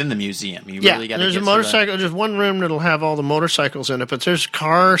museum within the museum. You really got to there's a motorcycle. There's one room that'll have all the motorcycles in it, but there's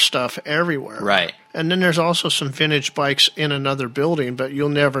car stuff everywhere. Right. And then there's also some vintage bikes in another building, but you'll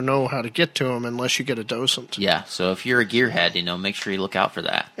never know how to get to them unless you get a docent. Yeah. So if you're a gearhead, make sure you look out for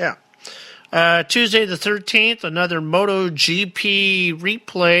that. Yeah. Tuesday the 13th, another MotoGP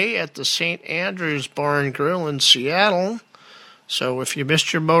replay at the St. Andrews Bar and Grill in Seattle. So if you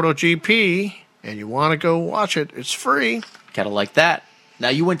missed your MotoGP and you want to go watch it, it's free. Gotta like that. Now,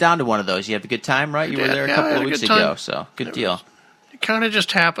 you went down to one of those. You have a good time, right? You were there a couple of weeks ago, so good deal. It kind of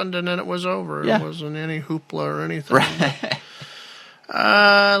just happened, and then it was over. Yeah. It wasn't any hoopla or anything. Right.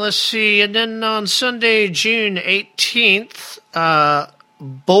 Let's see. And then on Sunday, June 18th,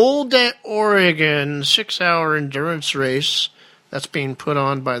 Boulder, Oregon, 6-hour endurance race. That's being put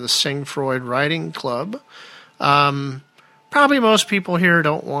on by the Singfroid Riding Club. Probably most people here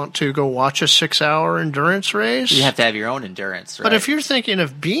don't want to go watch a 6-hour endurance race. You have to have your own endurance, right? But if you're thinking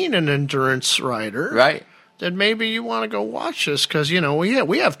of being an endurance rider, right, then maybe you want to go watch this because, we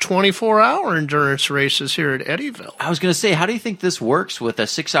have 24-hour endurance races here at Eddyville. I was going to say, how do you think this works with a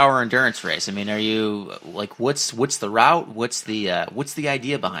 6-hour endurance race? I mean, are you like, what's the route? What's the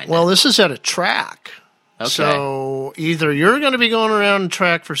idea behind it? Well, this is at a track. Okay. So either you're going to be going around the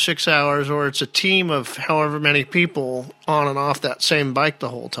track for 6 hours or it's a team of however many people on and off that same bike the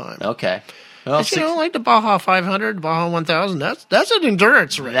whole time. Okay. Well, like the Baja 500, Baja 1000, that's an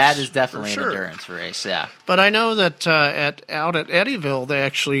endurance race. That is definitely an endurance race, yeah. But I know that out at Eddyville, they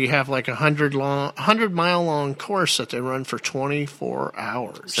actually have like a 100-mile long course that they run for 24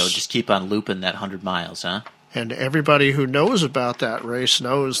 hours. So just keep on looping that 100 miles, huh? And everybody who knows about that race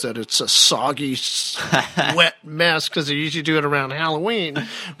knows that it's a soggy, wet mess because they usually do it around Halloween.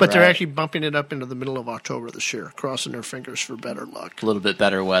 But they're actually bumping it up into the middle of October this year, crossing their fingers for better luck. A little bit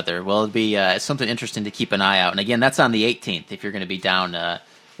better weather. Well, it'll be something interesting to keep an eye out. And again, that's on the 18th if you're going to be down,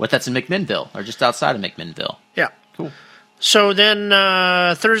 that's in McMinnville or just outside of McMinnville. Yeah. Cool. So then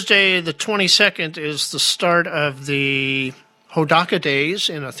Thursday the 22nd is the start of the Hodaka Days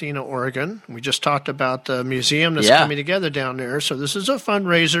in Athena, Oregon. We just talked about the museum that's coming together down there. So this is a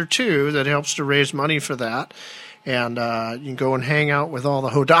fundraiser, too, that helps to raise money for that. And you can go and hang out with all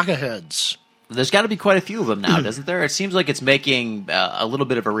the Hodaka heads. There's got to be quite a few of them now, doesn't there? It seems like it's making a little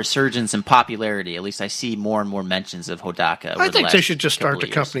bit of a resurgence in popularity. At least I see more and more mentions of Hodaka. I think they should just start the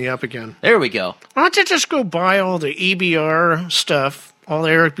company up again. There we go. Why don't you just go buy all the EBR stuff, all the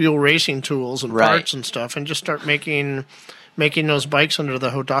Eric Buell racing tools and parts and stuff, and just start making those bikes under the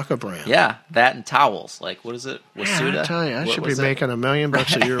Hodaka brand. Yeah, that and towels. Like, what is it? Wasuda? I tell you, I should be making $1 million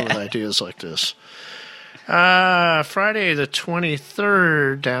a year with ideas like this. Friday the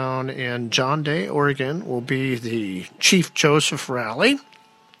 23rd down in John Day, Oregon, will be the Chief Joseph Rally.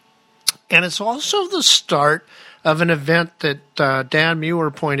 And it's also the start of an event that Dan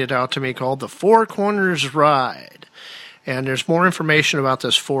Muir pointed out to me called the Four Corners Ride. And there's more information about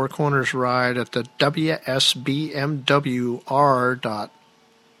this Four Corners Ride at the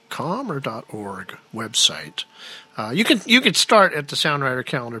WSBMWR.com or .org website. You could start at the Sound Rider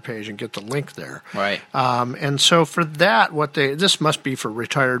calendar page and get the link there. Right. And so for that, this must be for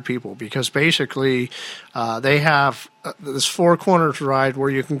retired people because basically they have this Four Corners Ride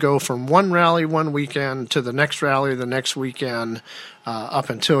where you can go from one rally one weekend to the next rally the next weekend up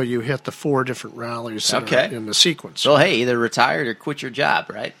until you hit the 4 different rallies that are in the sequence. Well, hey, either retired or quit your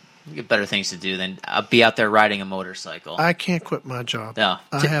job, right? You get better things to do than be out there riding a motorcycle. I can't quit my job. No.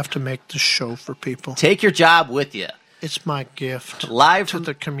 I have to make the show for people. Take your job with you. It's my gift live to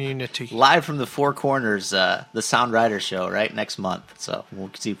the community. Live from the Four Corners, the Sound Rider show, right, next month. So we'll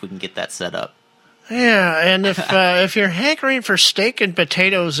see if we can get that set up. Yeah, and if you're hankering for steak and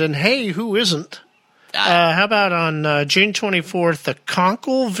potatoes, and hey, who isn't? How about on June 24th, the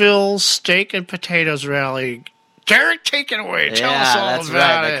Conkleville Steak and Potatoes Rally? Derek, take it away. Tell us all that's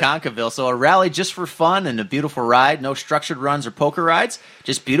about right, it. the Conkleville. So a rally just for fun and a beautiful ride. No structured runs or poker rides.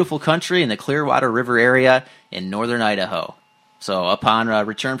 Just beautiful country in the Clearwater River area in northern Idaho. So upon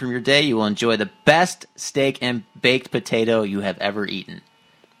return from your day, you will enjoy the best steak and baked potato you have ever eaten.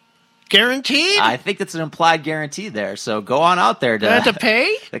 Guaranteed? I think that's an implied guarantee there. So go on out there to I have to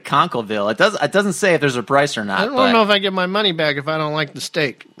pay? The Conkleville. It doesn't say if there's a price or not. I don't know if I get my money back if I don't like the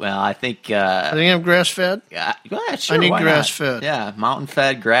steak. Well, I think I'm grass fed. Yeah, sure. I need why grass not? fed. Yeah, mountain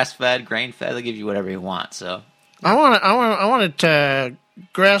fed, grass fed, grain fed. They'll give you whatever you want. So I want it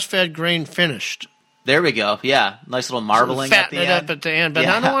grass fed, grain finished. There we go. Yeah, nice little marbling at the end. Fatten it up at the end, but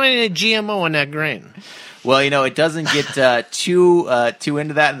I don't want any GMO in that grain. Well, it doesn't get too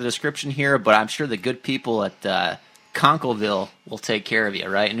into that in the description here, but I'm sure the good people at Conkleville will take care of you,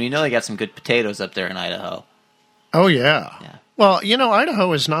 right? And we know they got some good potatoes up there in Idaho. Oh, yeah. Well,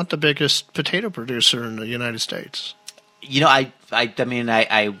 Idaho is not the biggest potato producer in the United States. I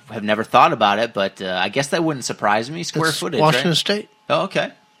have never thought about it, but I guess that wouldn't surprise me. Square footage, Washington right? State. Oh,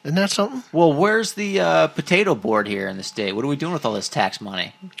 okay. Isn't that something? Well, where's the potato board here in the state? What are we doing with all this tax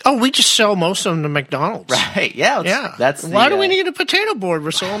money? Oh, we just sell most of them to McDonald's. Right, yeah. Why do we need a potato board?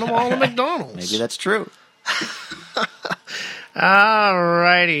 We're selling them all to McDonald's. Maybe that's true. All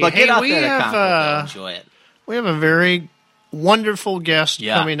righty. But get out there to Conkleville, enjoy it. We have a very wonderful guest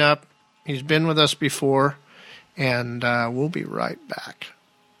coming up. He's been with us before, and we'll be right back.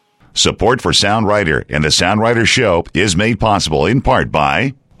 Support for Sound Rider and the Sound Rider Show is made possible in part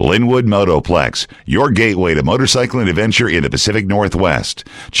by Linwood Motoplex, your gateway to motorcycling adventure in the Pacific Northwest.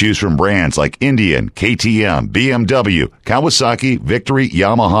 Choose from brands like Indian, KTM, BMW, Kawasaki, Victory,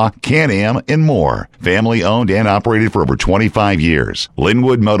 Yamaha, Can-Am, and more. Family owned and operated for over 25 years.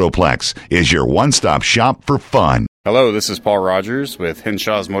 Linwood Motoplex is your one-stop shop for fun. Hello, this is Paul Rogers with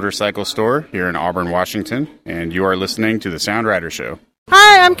Henshaw's Motorcycle Store here in Auburn, Washington, and you are listening to the Sound Rider Show.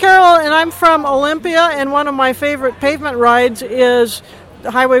 Hi, I'm Carol, and I'm from Olympia, and one of my favorite pavement rides is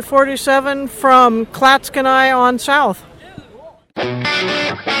Highway 47 from Clatskanie on south.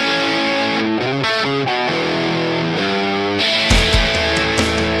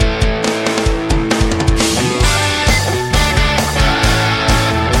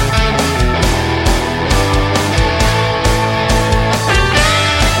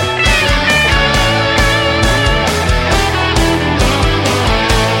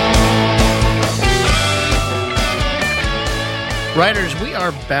 Riders, we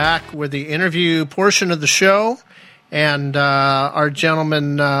are back with the interview portion of the show, and our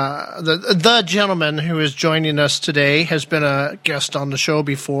gentleman, the gentleman who is joining us today has been a guest on the show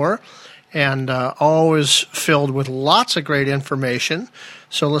before, and always filled with lots of great information.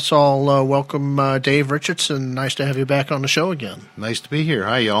 So let's all welcome Dave Richardson. Nice to have you back on the show again. Nice to be here.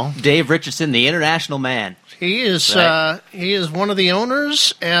 Hi, y'all. Dave Richardson, the international man. He is one of the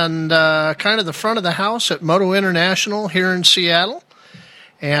owners and kind of the front of the house at Moto International here in Seattle.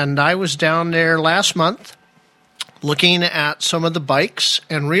 And I was down there last month looking at some of the bikes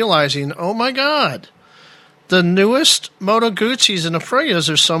and realizing, oh my God, the newest Moto Guzzi's and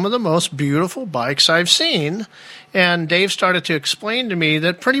Aprilias are some of the most beautiful bikes I've seen. And Dave started to explain to me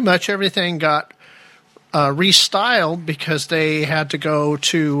that pretty much everything got restyled because they had to go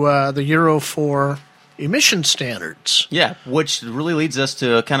to the Euro 4 emission standards. Yeah, which really leads us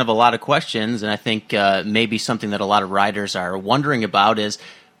to kind of a lot of questions, and I think maybe something that a lot of riders are wondering about is,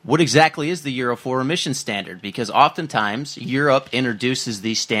 what exactly is the Euro 4 emission standard? Because oftentimes Europe introduces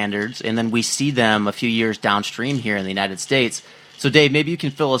these standards, and then we see them a few years downstream here in the United States. So, Dave, maybe you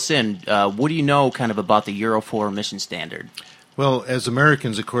can fill us in. What do you know kind of about the Euro 4 emission standard? Well, as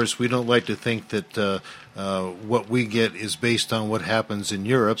Americans, of course, we don't like to think that what we get is based on what happens in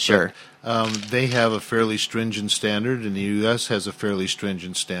Europe. Sure. But, they have a fairly stringent standard, and the U.S. has a fairly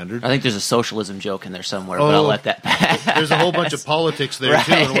stringent standard. I think there's a socialism joke in there somewhere, but I'll let that pass. There's a whole bunch of politics there,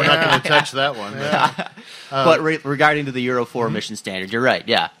 too, and we're not going to touch that one. But regarding to the Euro 4 emission standard, you're right,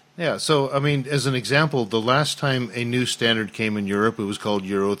 yeah. Yeah, so, I mean, as an example, the last time a new standard came in Europe, it was called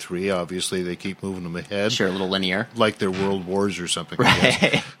Euro 3. Obviously, they keep moving them ahead. Sure, a little linear. Like their world wars or something.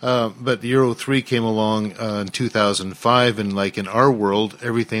 Right. But the Euro 3 came along in 2005, and like in our world,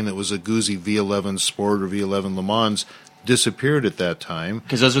 everything that was a Guzzi V11 Sport or V11 Le Mans disappeared at that time.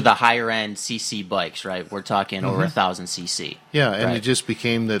 Because those are the higher-end CC bikes, right? We're talking over 1,000 CC. Yeah, and it just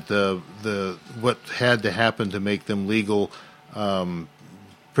became that the what had to happen to make them legal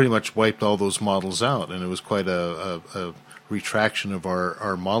pretty much wiped all those models out, and it was quite a retraction of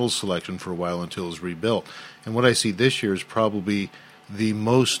our model selection for a while until it was rebuilt. And what I see this year is probably the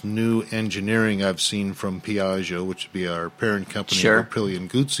most new engineering I've seen from Piaggio, which would be our parent company, Aprilia and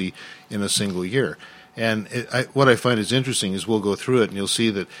Guzzi, in a single year. And what I find is interesting is we'll go through it, and you'll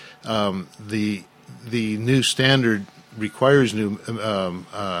see that the new standard requires new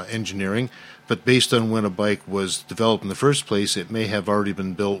engineering, but based on when a bike was developed in the first place, it may have already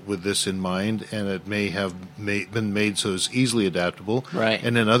been built with this in mind, and it may have been made so it's easily adaptable. Right.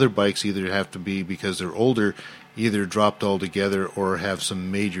 And then other bikes either have to be, because they're older, either dropped altogether or have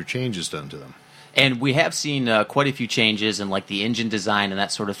some major changes done to them. And we have seen quite a few changes in like the engine design and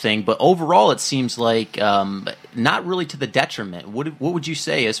that sort of thing, but overall it seems like not really to the detriment. What would you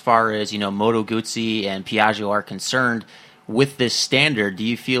say as far as, Moto Guzzi and Piaggio are concerned with this standard? Do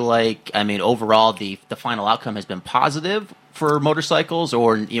you feel like, overall the final outcome has been positive for motorcycles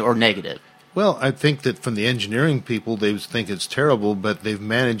or negative? Well, I think that from the engineering people, they think it's terrible, but they've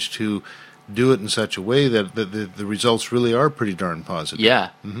managed to do it in such a way that the results really are pretty darn positive. Yeah,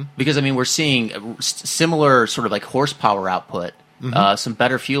 because I mean we're seeing similar sort of like horsepower output, some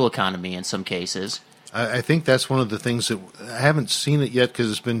better fuel economy in some cases. I think that's one of the things that I haven't seen it yet because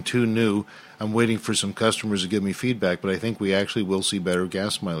it's been too new. I'm waiting for some customers to give me feedback, but I think we actually will see better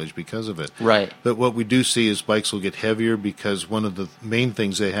gas mileage because of it. Right. But what we do see is bikes will get heavier because one of the main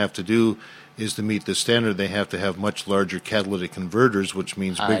things they have to do is to meet the standard, they have to have much larger catalytic converters, which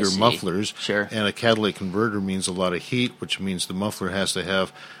means bigger mufflers. Sure. And a catalytic converter means a lot of heat, which means the muffler has to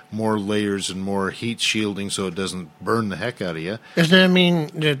have more layers and more heat shielding so it doesn't burn the heck out of you. Doesn't that mean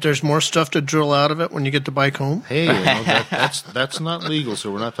that there's more stuff to drill out of it when you get the bike home? Hey, that's not legal,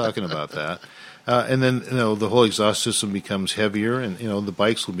 so we're not talking about that. And then the whole exhaust system becomes heavier, and the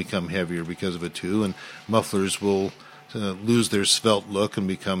bikes will become heavier because of it too, and mufflers will lose their svelte look and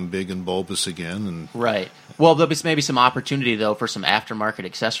become big and bulbous again. And right. Well, there'll be maybe some opportunity, though, for some aftermarket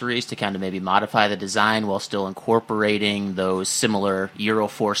accessories to kind of maybe modify the design while still incorporating those similar Euro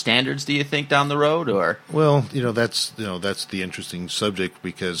 4 standards, do you think, down the road? Or well, that's the interesting subject,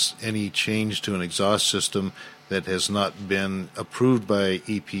 because any change to an exhaust system that has not been approved by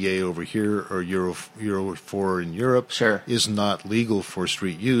EPA over here or Euro 4 in Europe is not legal for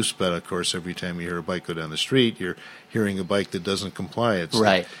street use. But, of course, every time you hear a bike go down the street, you're hearing a bike that doesn't comply.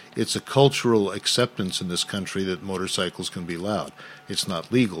 It's a cultural acceptance in this country that motorcycles can be loud. It's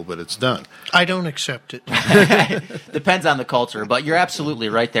not legal, but it's done. I don't accept it. Depends on the culture, but you're absolutely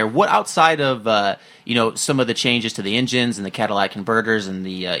right there. What outside of some of the changes to the engines and the catalytic converters and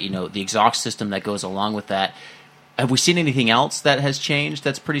the the exhaust system that goes along with that, have we seen anything else that has changed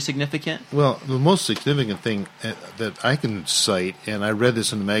that's pretty significant? Well, the most significant thing that I can cite, and I read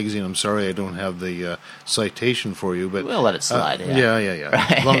this in the magazine, I'm sorry I don't have the citation for you, but we'll let it slide. Yeah.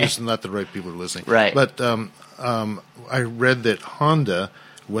 Right. As long as not the right people are listening. Right. But I read that Honda,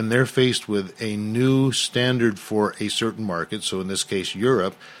 when they're faced with a new standard for a certain market, so in this case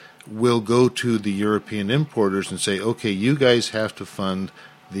Europe, will go to the European importers and say, okay, you guys have to fund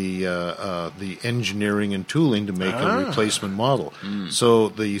the engineering and tooling to make a replacement model. So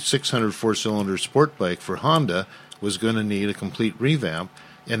the 600 four-cylinder sport bike for Honda was going to need a complete revamp,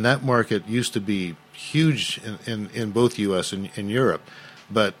 and that market used to be huge in both U.S. and Europe.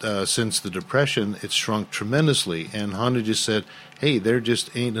 But since the Depression, it's shrunk tremendously, and Honda just said, hey, there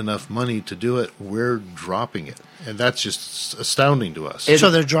just ain't enough money to do it. We're dropping it. And that's just astounding to us.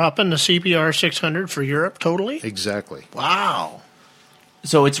 So they're dropping the CBR 600 for Europe totally? Exactly. Wow.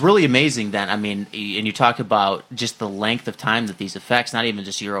 So it's really amazing then. I mean, and you talk about just the length of time that these affects, not even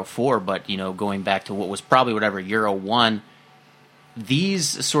just Euro 4, but, going back to what was probably Euro 1,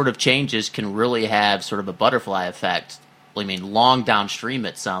 these sort of changes can really have sort of a butterfly effect. I mean, long downstream,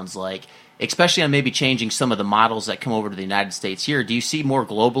 it sounds like, especially on maybe changing some of the models that come over to the United States here. Do you see more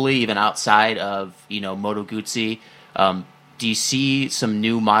globally, even outside of, Moto Guzzi? Do you see some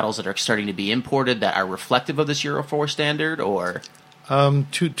new models that are starting to be imported that are reflective of this Euro 4 standard, or?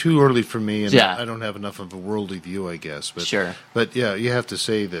 Too early for me, and yeah. I don't have enough of a worldly view, I guess. But, sure. But yeah, you have to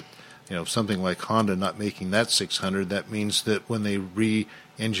say that, something like Honda not making that 600, that means that when they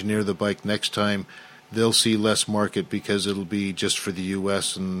re-engineer the bike next time, they'll see less market because it'll be just for the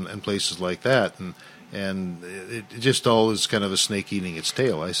U.S. and places like that, and it just all is kind of a snake eating its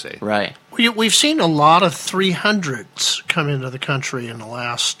tail, I say. Right. We've seen a lot of 300s come into the country in the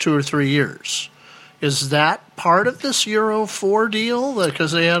last 2 or 3 years. Is that part of this Euro 4 deal?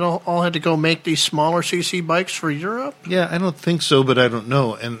 Because they all had to go make these smaller CC bikes for Europe? Yeah, I don't think so, but I don't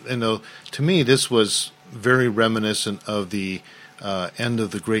know. And to me, this was very reminiscent of the end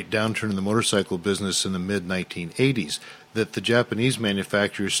of the great downturn in the motorcycle business in the mid-1980s, that the Japanese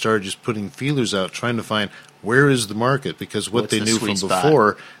manufacturers started just putting feelers out, trying to find where is the market, because what they knew from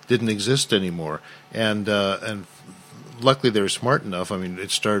before didn't exist anymore. And luckily they were smart enough. I mean,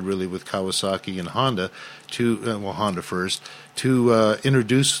 it started really with Kawasaki and Honda Honda first, to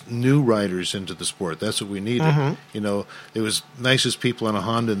introduce new riders into the sport. That's what we needed. Mm-hmm. It was nicest people on a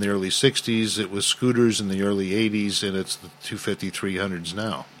Honda in the early 60s. It was scooters in the early 80s, and it's the 250 300s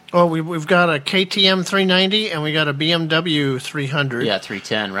now. Well, we've got a KTM 390 and we got a BMW 300. Yeah,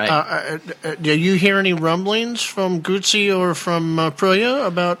 310, right. Do you hear any rumblings from Guzzi or from Aprilia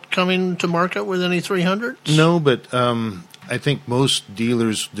about coming to market with any 300s? No, but I think most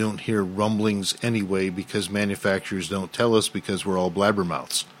dealers don't hear rumblings anyway because manufacturers don't tell us because we're all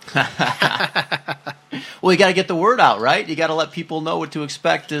blabbermouths. Well, you got to get the word out, right? You got to let people know what to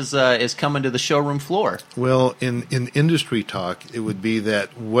expect is coming to the showroom floor. Well, in industry talk, it would be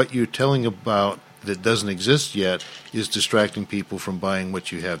that what you're telling about that doesn't exist yet is distracting people from buying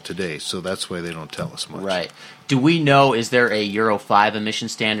what you have today. So that's why they don't tell us much. Right. Do we know, is there a Euro 5 emission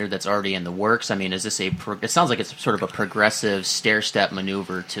standard that's already in the works? I mean, is this it sounds like it's sort of a progressive stair-step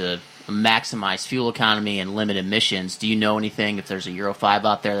maneuver to maximize fuel economy and limit emissions. Do you know anything, if there's a Euro 5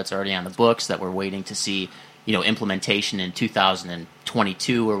 out there that's already on the books that we're waiting to see, implementation in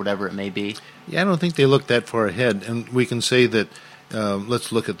 2022 or whatever it may be? Yeah, I don't think they look that far ahead. And we can say that,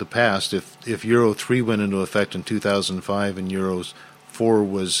 let's look at the past. If Euro 3 went into effect in 2005 and Euro 4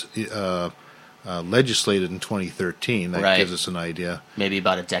 was legislated in 2013, that gives us an idea. Maybe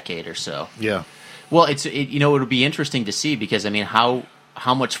about a decade or so. Yeah. Well, it would be interesting to see because, I mean, how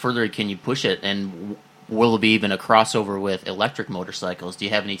much further can you push it, and will there be even a crossover with electric motorcycles? Do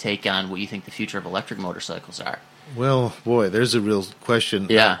you have any take on what you think the future of electric motorcycles are? Well, boy, there's a real question.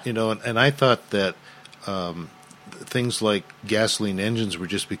 Yeah. And I thought that things like gasoline engines were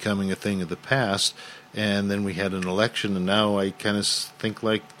just becoming a thing of the past, and then we had an election, and now I kind of think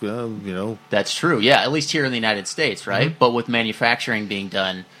like, That's true, yeah, at least here in the United States, right? Mm-hmm. But with manufacturing being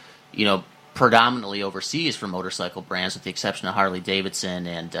done, predominantly overseas for motorcycle brands, with the exception of Harley-Davidson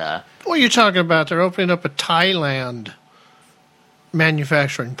and... What are you talking about? They're opening up a Thailand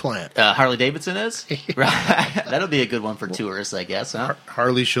manufacturing plant. Harley-Davidson is? That'll be a good one for tourists, I guess, huh?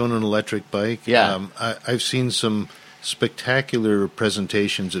 Harley's shown an electric bike. Yeah. I've seen some spectacular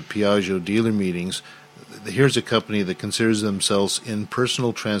presentations at Piaggio dealer meetings. Here's a company that considers themselves in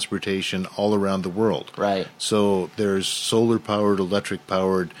personal transportation all around the world. Right. So there's solar-powered,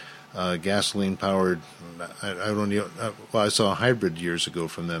 electric-powered, gasoline-powered. I saw a hybrid years ago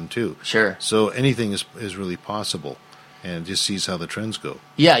from them, too. Sure. So anything is really possible, and just sees how the trends go.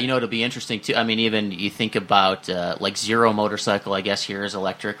 Yeah, it'll be interesting, too. I mean, even you think about, like, Zero motorcycle, I guess, here is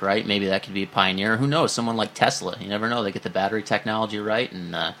electric, right? Maybe that could be a pioneer. Who knows? Someone like Tesla. You never know. They get the battery technology right.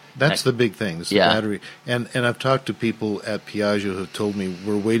 And that's the big thing, is the battery. And I've talked to people at Piaggio who have told me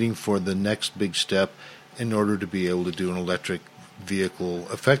we're waiting for the next big step in order to be able to do an electric vehicle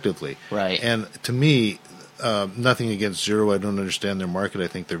effectively. Right. And to me, nothing against Zero. I don't understand their market. I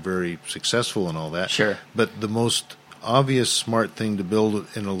think they're very successful and all that. Sure. But the most obvious smart thing to build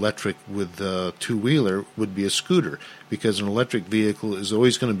an electric with a two-wheeler would be a scooter, because an electric vehicle is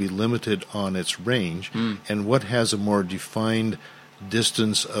always going to be limited on its range. And what has a more defined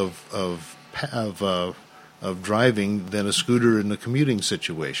distance of driving than a scooter in a commuting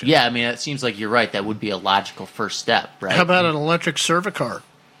situation? Yeah, I mean, it seems like you're right. That would be a logical first step, right? How about an electric Cervicar?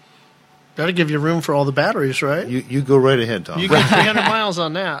 That'll give you room for all the batteries, right? You go right ahead, Tom. You get 300 miles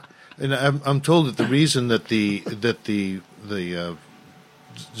on that. And I'm told that the reason that the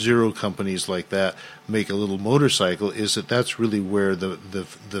Zero companies like that make a little motorcycle is that that's really where the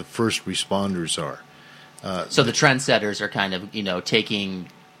first responders are. So the trendsetters are kind of taking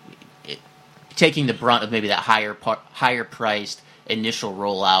the brunt of maybe that higher priced initial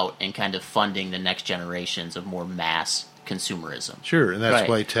rollout and kind of funding the next generations of more mass consumerism. Sure, and that's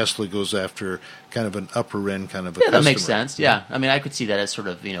why Tesla goes after kind of an upper end kind of a customer. That makes sense. Yeah, I mean, I could see that as sort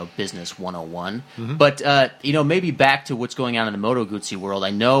of business 101. But maybe back to what's going on in the Moto Guzzi world.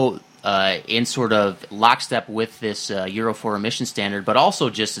 I know in sort of lockstep with this Euro 4 emission standard, but also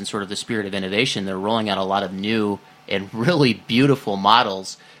just in sort of the spirit of innovation, they're rolling out a lot of new and really beautiful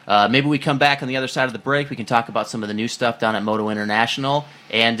models. Maybe we come back on the other side of the break. We can talk about some of the new stuff down at Moto International,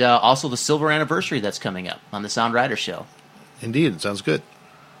 and also the silver anniversary that's coming up on the Sound Rider Show. Indeed, it sounds good.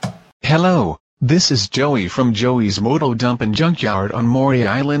 Hello, this is Joey from Joey's Moto Dump and Junkyard on Maury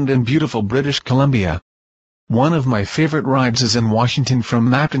Island in beautiful British Columbia. One of my favorite rides is in Washington from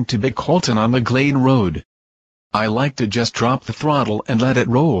Mappin to Big Colton on the Glade Road. I like to just drop the throttle and let it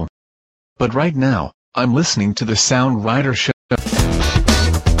roll. But right now, I'm listening to the Sound Rider Show.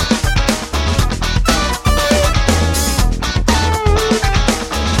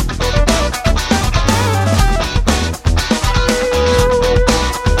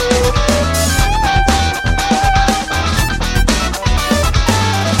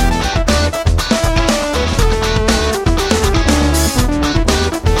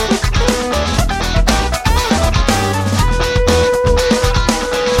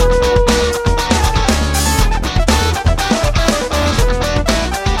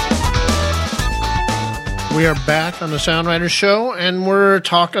 We are back on the Sound Rider Show, and we're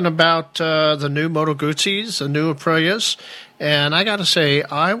talking about the new Moto Guzzis, the new Aprilias. And I got to say,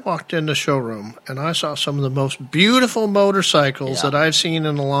 I walked in the showroom, and I saw some of the most beautiful motorcycles that I've seen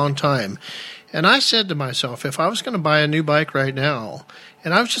in a long time. And I said to myself, if I was going to buy a new bike right now,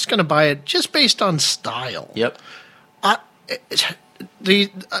 and I was just going to buy it just based on style. Yep.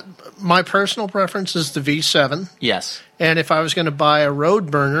 my personal preference is the V7. Yes. And if I was going to buy a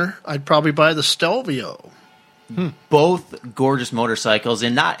road burner, I'd probably buy the Stelvio. Both gorgeous motorcycles,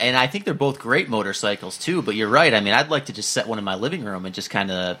 and I think they're both great motorcycles too. But you're right. I mean, I'd like to just set one in my living room and just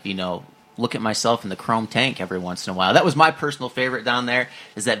kind of, look at myself in the chrome tank every once in a while. That was my personal favorite down there,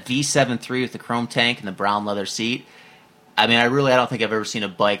 is that V7.3 with the chrome tank and the brown leather seat. I mean, I don't think I've ever seen a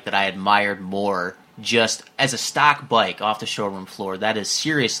bike that I admired more just as a stock bike off the showroom floor. That is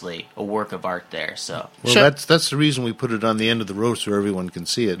seriously a work of art there. So, well, that's the reason we put it on the end of the road so everyone can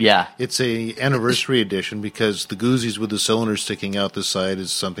see it. Yeah, it's a anniversary edition because the Guzis with the cylinders sticking out the side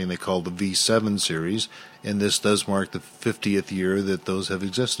is something they call the V7 series, and this does mark the 50th year that those have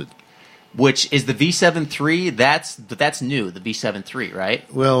existed. Which is the V7.3? That's new, the V7.3,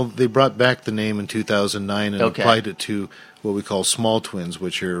 right? Well, they brought back the name in 2009 and applied it to what we call small twins,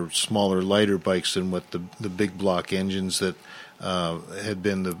 which are smaller, lighter bikes than what the big block engines that had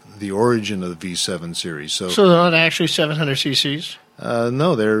been the origin of the V7 series. So they're not actually 700 cc's?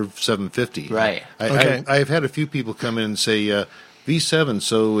 No, they're 750. Right. I've had a few people come in and say, V7,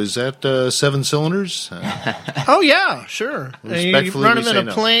 so is that 7 cylinders? Oh, yeah, sure. You run them in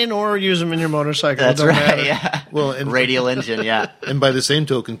a plane or use them in your motorcycle. That's right, matter. Yeah. Well, radial engine, yeah. And by the same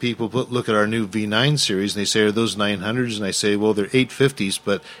token, people look at our new V9 series, and they say, are those 900s? And I say, well, they're 850s,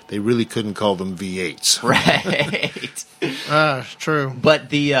 but they really couldn't call them V8s. Right. True.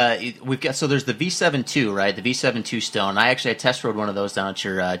 But there's the V7.2, right? The V7.2 Stone. I test rode one of those down at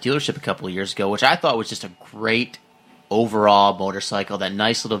your dealership a couple of years ago, which I thought was just a great overall motorcycle. That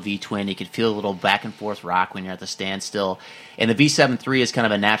nice little V-twin. You could feel a little back and forth rock when you're at the standstill. And the V7.3 is kind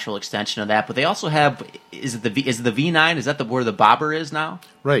of a natural extension of that. But they also have, is the V9, is that where the bobber is now?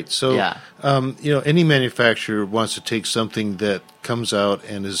 Right. So, any manufacturer wants to take something that comes out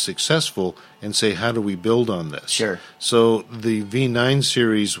and is successful and say, how do we build on this? Sure. So the V9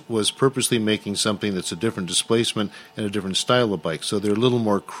 series was purposely making something that's a different displacement and a different style of bike. So they're a little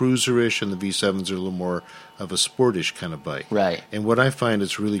more cruiser-ish, and the V7s are a little more of a sportish kind of bike. Right. And what I find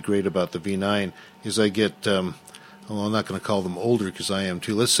is really great about the V9 is I get... I'm not going to call them older because I am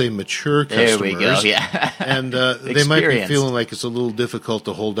too. Let's say mature customers. There we go, yeah. And they might be feeling like it's a little difficult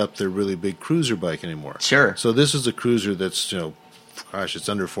to hold up their really big cruiser bike anymore. Sure. So this is a cruiser that's, it's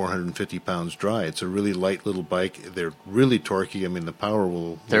under 450 pounds dry. It's a really light little bike. They're really torquey. I mean, the power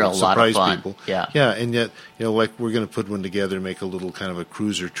will surprise people. Yeah. Yeah, and yet, like we're going to put one together and make a little kind of a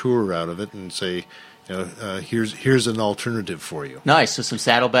cruiser tour out of it and say, here's an alternative for you. Nice. So some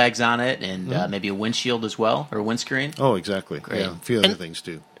saddlebags on it, and maybe a windshield as well, or a windscreen. Oh, exactly. Great. Yeah, a few other things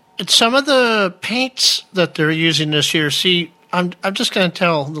too. And some of the paints that they're using this year. See, I'm just going to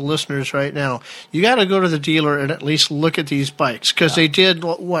tell the listeners right now. You got to go to the dealer and at least look at these bikes because they did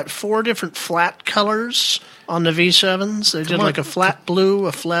 4 different flat colors on the V7s. They did like a flat blue,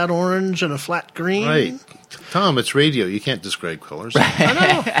 a flat orange, and a flat green. Right. Tom, it's radio. You can't describe colors.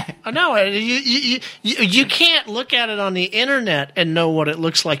 I know. You can't look at it on the internet and know what it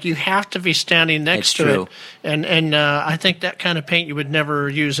looks like. You have to be standing next to it. And I think that kind of paint, you would never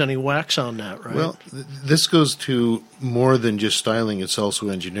use any wax on that, right? Well, this goes to more than just styling. It's also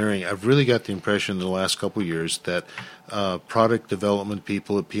engineering. I've really got the impression in the last couple of years that product development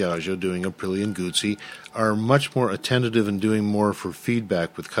people at Piaggio doing Aprilia and Guzzi are much more attentive and doing more for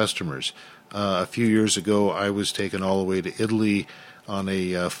feedback with customers. A few years ago, I was taken all the way to Italy on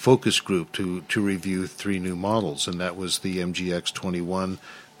a focus group to review 3 new models, and that was the MGX21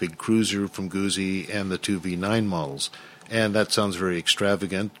 big cruiser from Guzzi and the 2 V9 models. And that sounds very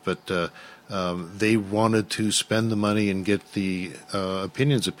extravagant, but they wanted to spend the money and get the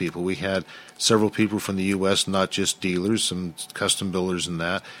opinions of people. We had several people from the U.S., not just dealers, some custom builders and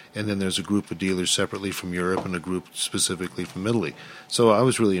that, and then there's a group of dealers separately from Europe and a group specifically from Italy. So I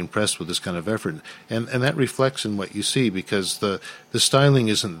was really impressed with this kind of effort, and that reflects in what you see because the styling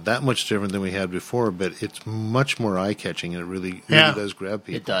isn't that much different than we had before, but it's much more eye-catching, and it really does grab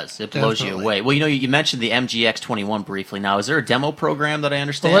people. It does. It blows you away. Well, you mentioned the MGX21 briefly. Now, is there a demo program that I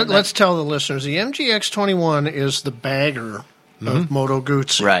understand? Well, let's tell the listeners. The MGX21 is the bagger of Moto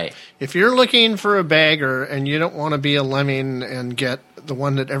Guzzi. Right. If you're looking for a bagger and you don't want to be a lemming and get the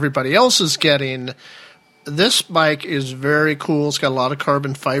one that everybody else is getting, this bike is very cool. It's got a lot of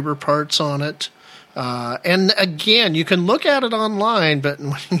carbon fiber parts on it. And again, you can look at it online, but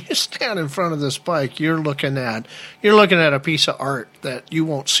when you stand in front of this bike, you're looking at a piece of art that you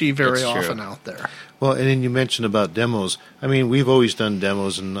won't see very often out there. Well, and then you mentioned about demos. I mean, we've always done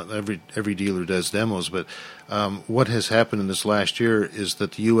demos, and every dealer does demos. But what has happened in this last year is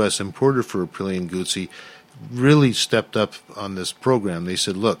that the U.S. importer for Aprilia and Guzzi really stepped up on this program. They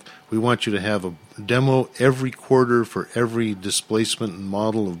said, look, we want you to have a demo every quarter for every displacement and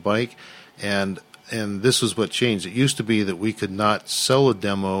model of bike, and this is what changed. It used to be that we could not sell a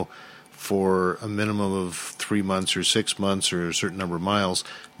demo for a minimum of 3 months or 6 months or a certain number of miles.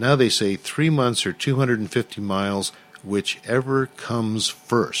 Now they say 3 months or 250 miles, whichever comes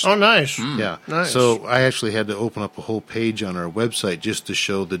first. Oh, nice. Yeah. Nice. So I actually had to open up a whole page on our website just to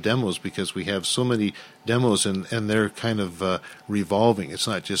show the demos, because we have so many demos and they're kind of revolving. It's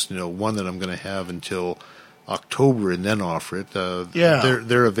not just one that I'm going to have until October and then offer it.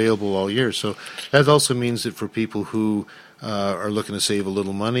 They're available all year. So that also means that for people who are looking to save a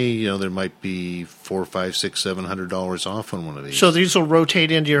little money, there might be $400, $500, $600, $700 off on one of these. So these will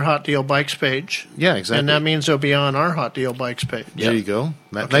rotate into your Hot Deal Bikes page. Yeah, exactly. And that means they'll be on our Hot Deal Bikes page. There you go.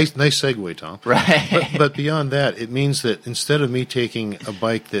 Okay. Nice segue, Tom. Right. But beyond that, it means that instead of me taking a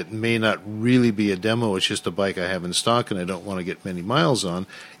bike that may not really be a demo, it's just a bike I have in stock and I don't want to get many miles on,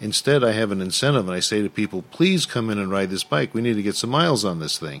 instead I have an incentive and I say to people, please come in and ride this bike. We need to get some miles on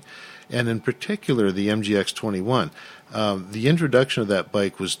this thing. And in particular, the MGX 21. The introduction of that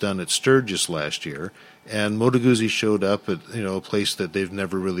bike was done at Sturgis last year, and Moto Guzzi showed up at a place that they've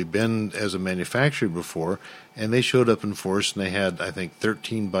never really been as a manufacturer before, and they showed up in force, and they had, I think,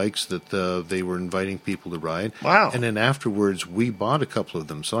 13 bikes that they were inviting people to ride. Wow. And then afterwards, we bought a couple of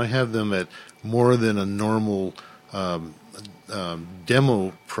them, so I have them at more than a normal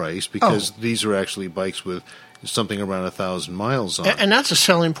demo price, because these are actually bikes with something around 1,000 miles on. And that's a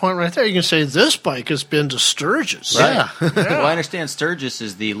selling point right there. You can say this bike has been to Sturgis. Right. Yeah. Well, I understand Sturgis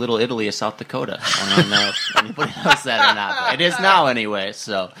is the Little Italy of South Dakota. I don't know if anybody knows that or not. But it is now anyway.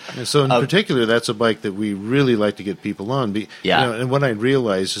 So in particular, that's a bike that we really like to get people on. And what I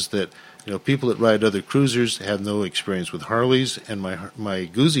realize is that people that ride other cruisers have no experience with Harleys, and my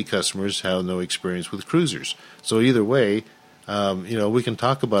Guzzi customers have no experience with cruisers. So either way, we can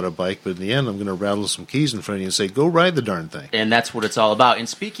talk about a bike, but in the end, I'm going to rattle some keys in front of you and say, go ride the darn thing. And that's what it's all about. And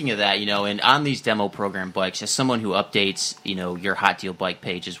speaking of that, and on these demo program bikes, as someone who updates, your Hot Deal Bike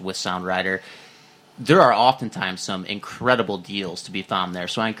pages with Sound Rider, there are oftentimes some incredible deals to be found there.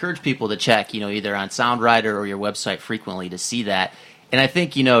 So I encourage people to check, either on Sound Rider or your website frequently to see that. And I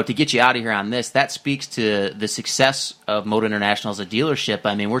think, to get you out of here on this, that speaks to the success of Moto International as a dealership.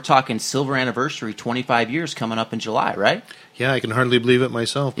 I mean, we're talking silver anniversary, 25 years coming up in July, right? Yeah, I can hardly believe it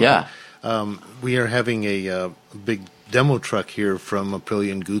myself. Yeah. We are having a big demo truck here from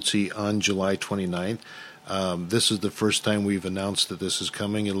Aprilia and Guzzi on July 29th. This is the first time we've announced that this is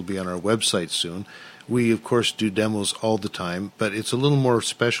coming. It'll be on our website soon. We, of course, do demos all the time, but it's a little more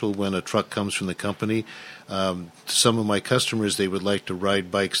special when a truck comes from the company. Some of my customers, they would like to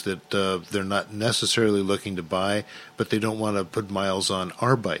ride bikes that they're not necessarily looking to buy, but they don't want to put miles on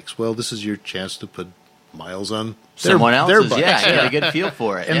our bikes. Well, this is your chance to put miles on someone else's bikes. Yeah, you get a good feel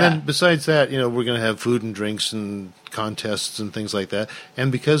for it. And then besides that, we're going to have food and drinks and contests and things like that.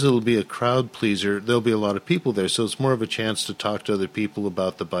 And because it'll be a crowd pleaser, there'll be a lot of people there. So it's more of a chance to talk to other people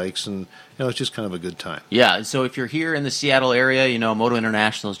about the bikes, and it's just kind of a good time. Yeah, so if you're here in the Seattle area, Moto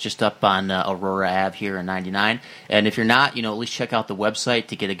International is just up on Aurora Ave here in 99. And if you're not, at least check out the website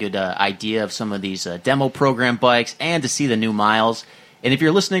to get a good idea of some of these demo program bikes and to see the new miles. And if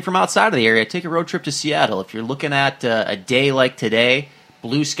you're listening from outside of the area, take a road trip to Seattle. If you're looking at a day like today,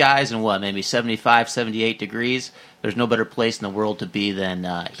 blue skies and maybe 75, 78 degrees, there's no better place in the world to be than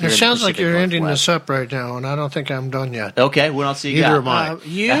here. It sounds like you're ending this up right now, and I don't think I'm done yet. Okay, what else you got? Neither am I.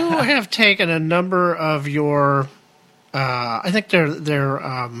 You have taken a number of your, I think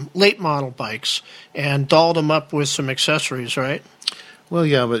they're late model bikes, and dolled them up with some accessories, right? Well,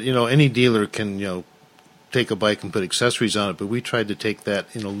 yeah, but any dealer can take a bike and put accessories on it, but we tried to take that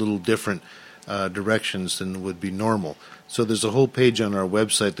in a little different directions than would be normal. So there's a whole page on our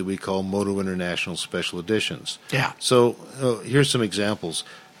website that we call Moto International Special Editions. Yeah. So here's some examples.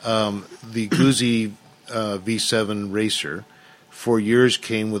 The Guzzi V7 Racer for years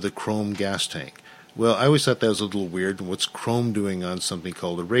came with a chrome gas tank. Well, I always thought that was a little weird. What's chrome doing on something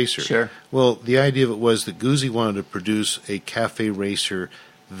called a racer? Sure. Well, the idea of it was that Guzzi wanted to produce a cafe racer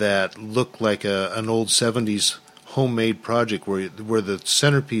that looked like an old 70s homemade project where the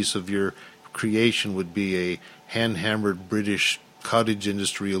centerpiece of your creation would be a hand-hammered British cottage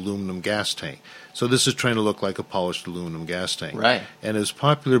industry aluminum gas tank. So this is trying to look like a polished aluminum gas tank. Right. And it was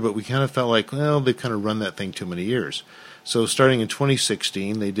popular, but we kind of felt like, they've kind of run that thing too many years. So starting in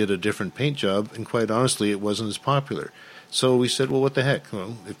 2016, they did a different paint job, and quite honestly, it wasn't as popular. So we said, well, what the heck?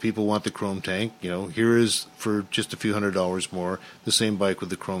 Well, if people want the chrome tank, here is, for just a few $100s more, the same bike with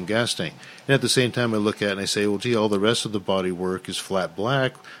the chrome gas tank. And at the same time, I look at it and I say, well, gee, all the rest of the body work is flat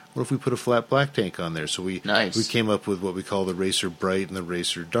black. What if we put a flat black tank on there? So we came up with what we call the Racer Bright and the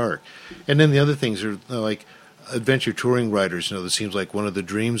Racer Dark. And then the other things are like adventure touring riders. It seems like one of the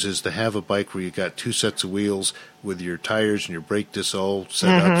dreams is to have a bike where you got two sets of wheels with your tires and your brake discs all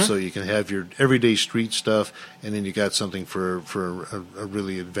set up, so you can have your everyday street stuff, and then you got something for a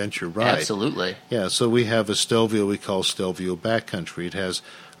really adventure ride. Absolutely. Yeah, so we have a Stelvio we call Stelvio Backcountry. It has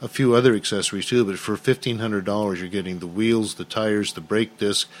a few other accessories too, but for $1,500 you're getting the wheels, the tires, the brake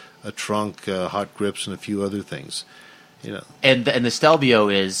disc, a trunk, hot grips, and a few other things. And the Stelvio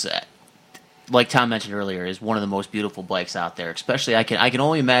is, like Tom mentioned earlier, is one of the most beautiful bikes out there. Especially, I can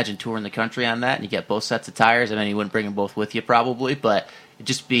only imagine touring the country on that, and you get both sets of tires. I mean, you wouldn't bring them both with you probably, but it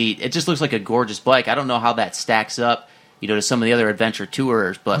just looks like a gorgeous bike. I don't know how that stacks up, to some of the other adventure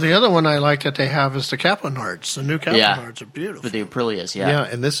tourers. But the other one I like that they have is the Caponards. The new Caponards are beautiful. But the Aprilias, yeah,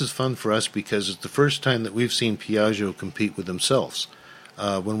 and this is fun for us because it's the first time that we've seen Piaggio compete with themselves.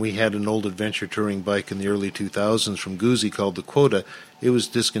 When we had an old adventure touring bike in the early 2000s from Guzzi called the Quota, it was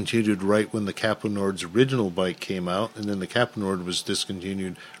discontinued right when the Caponord's original bike came out, and then the Caponord was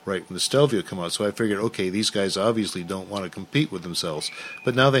discontinued right when the Stelvio came out. So I figured, okay, these guys obviously don't want to compete with themselves.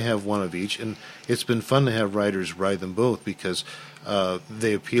 But now they have one of each, and it's been fun to have riders ride them both because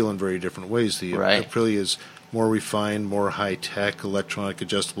they appeal in very different ways. The Aprilia is more refined, more high-tech, electronic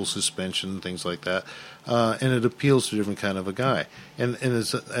adjustable suspension, things like that. And it appeals to a different kind of a guy. And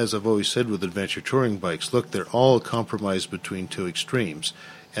as I've always said with adventure touring bikes, look, they're all a compromise between two extremes.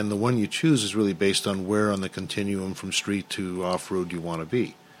 And the one you choose is really based on where on the continuum from street to off-road you want to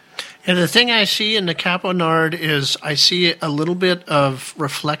be. And the thing I see in the Caponard is I see a little bit of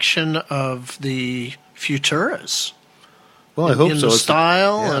reflection of the Futuras. Well, I hope so. In the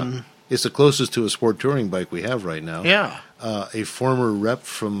style and... It's the closest to a sport touring bike we have right now. Yeah. A former rep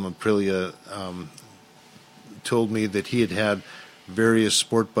from Aprilia told me that he had various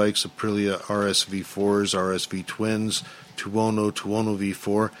sport bikes, Aprilia RSV4s, RSV Twins, Tuono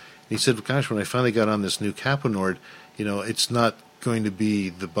V4. And he said, gosh, when I finally got on this new Caponord, it's not going to be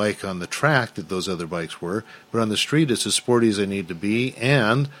the bike on the track that those other bikes were, but on the street it's as sporty as I need to be,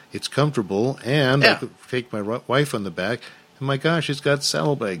 and it's comfortable, and I could take my wife on the back. My gosh, it's got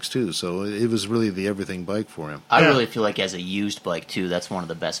saddlebags too, so it was really the everything bike for him. I really feel like as a used bike too, that's one of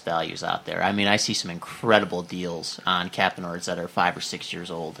the best values out there. I mean, I see some incredible deals on Caponards that are 5 or 6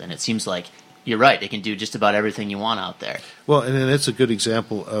 years old, and it seems like you're right; they can do just about everything you want out there. Well, and it's a good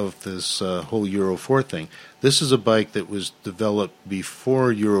example of this whole Euro 4 thing. This is a bike that was developed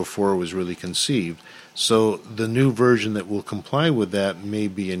before Euro 4 was really conceived, so the new version that will comply with that may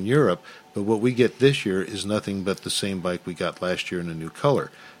be in Europe. But what we get this year is nothing but the same bike we got last year in a new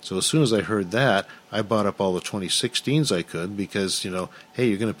color. So as soon as I heard that, I bought up all the 2016s I could because, hey,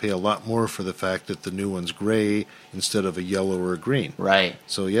 you're going to pay a lot more for the fact that the new one's gray instead of a yellow or a green. Right.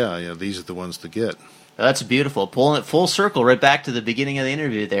 So, yeah, these are the ones to get. Well, that's beautiful. Pulling it full circle right back to the beginning of the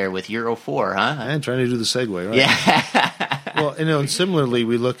interview there with Euro 4, huh? And trying to do the segue, right? Yeah. Well, and similarly,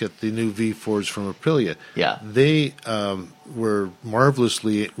 we look at the new V4s from Aprilia. Yeah. They were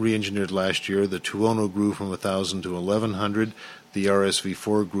marvelously re-engineered last year. The Tuono grew from 1,000 to 1,100. The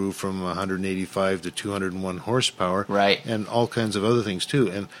RSV4 grew from 185 to 201 horsepower. Right. And all kinds of other things, too.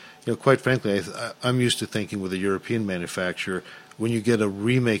 And, quite frankly, I'm used to thinking with a European manufacturer, when you get a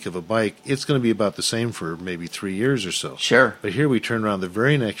remake of a bike, it's going to be about the same for maybe 3 years or so. Sure. But here we turn around the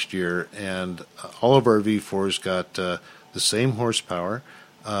very next year, and all of our V4s got the same horsepower.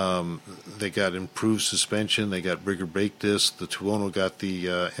 They got improved suspension. They got bigger brake discs. The Tuono got the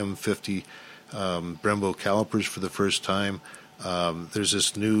M50 Brembo calipers for the first time. There's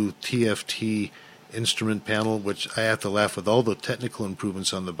this new TFT instrument panel, which I have to laugh with all the technical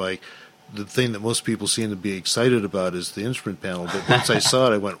improvements on the bike. The thing that most people seem to be excited about is the instrument panel. But once I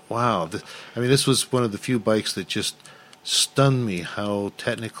saw it, I went, wow. This was one of the few bikes that just stunned me how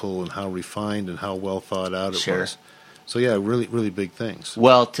technical and how refined and how well thought out it was. So, yeah, really, really big things.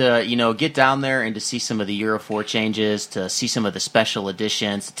 Well, to get down there and to see some of the Euro 4 changes, to see some of the special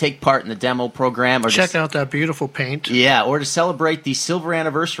editions, to take part in the demo program. Or check out that beautiful paint. Yeah, or to celebrate the silver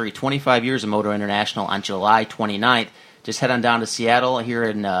anniversary, 25 years of Moto International on July 29th. Just head on down to Seattle here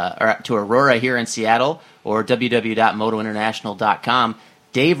or to Aurora here in Seattle, or www.motointernational.com.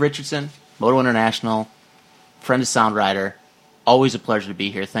 Dave Richardson, Moto International, friend of Sound Rider. Always a pleasure to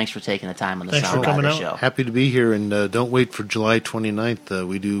be here. Thanks for taking the time on the Sound Rider Show. Happy to be here, and don't wait for July 29th.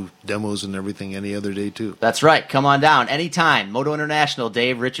 We do demos and everything any other day, too. That's right. Come on down anytime. Moto International,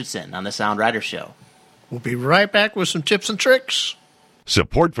 Dave Richardson on the Sound Rider Show. We'll be right back with some tips and tricks.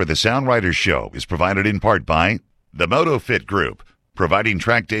 Support for the Sound Riders Show is provided in part by the MotoFit Group, providing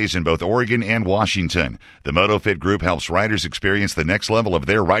track days in both Oregon and Washington. The MotoFit Group helps riders experience the next level of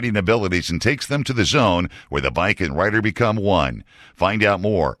their riding abilities and takes them to the zone where the bike and rider become one. Find out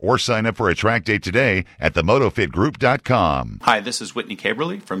more or sign up for a track day today at themotofitgroup.com. Hi, this is Whitney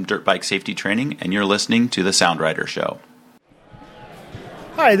Caberly from Dirt Bike Safety Training, and you're listening to the Sound Rider Show.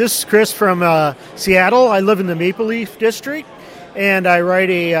 Hi, this is Chris from Seattle. I live in the Maple Leaf District, and I ride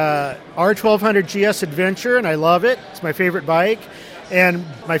a R1200 GS Adventure, and I love it. It's my favorite bike, and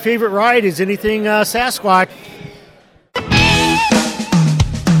my favorite ride is anything Sasquatch.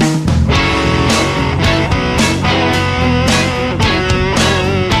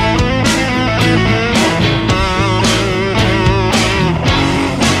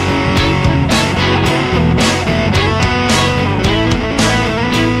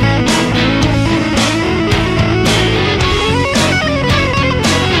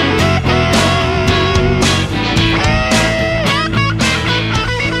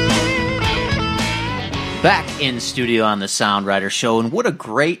 Back in studio on the Sound Rider Show, and what a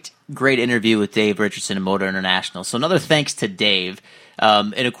great interview with Dave Richardson of Moto International. So another thanks to Dave.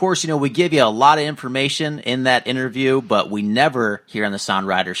 And of course, we give you a lot of information in that interview, but we never, here on the Sound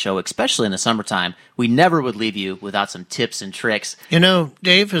Rider Show, especially in the summertime, we never would leave you without some tips and tricks.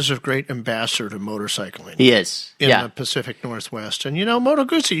 Dave is a great ambassador to motorcycling. He is. In the Pacific Northwest. And, Moto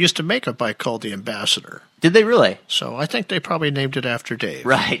Guzzi used to make a bike called the Ambassador. Did they really? So I think they probably named it after Dave.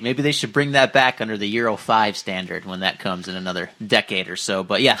 Right. Maybe they should bring that back under the Euro 5 standard when that comes in another decade or so.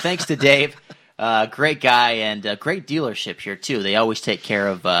 But yeah, thanks to Dave. Great guy, and a great dealership here too. They always take care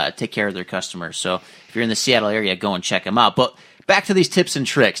of their customers. So if you're in the Seattle area, go and check them out. But back to these tips and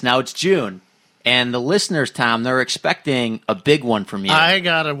tricks. Now it's June, and the listeners, Tom, they're expecting a big one from you. I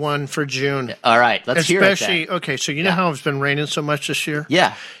got a one for June. All right, let's hear it. Especially, okay, so you know how it's been raining so much this year?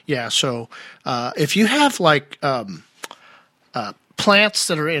 Yeah. Yeah, so if you have plants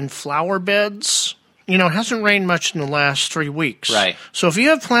that are in flower beds, it hasn't rained much in the last 3 weeks. Right. So if you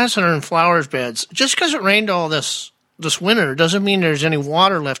have plants that are in flower beds, just because it rained all this winter doesn't mean there's any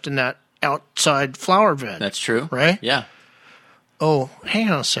water left in that outside flower bed. That's true. Right? Yeah. Oh,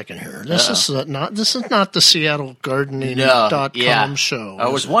 hang on a second here. This is not the Seattle Gardening.com show. I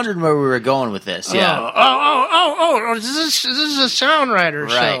was wondering where we were going with this. Yeah. This is a Sound Rider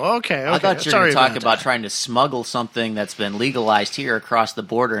show. Okay. I thought you were going to talk about trying to smuggle something that's been legalized here across the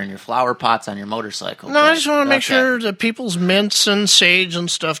border in your flower pots on your motorcycle. No, I just want to make sure that people's mints and sage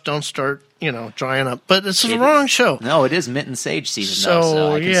and stuff don't start, drying up. But it's the wrong show. No, it is mint and sage season,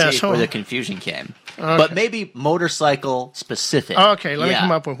 so I can see where the confusion came. Okay. But maybe motorcycle specific. Okay, let me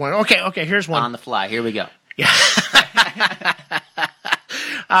come up with one. Okay, here's one. On the fly. Here we go. Yeah.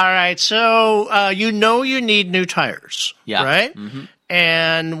 All right, so you need new tires, right? Mm-hmm.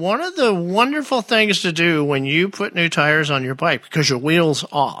 And one of the wonderful things to do when you put new tires on your bike, because your wheel's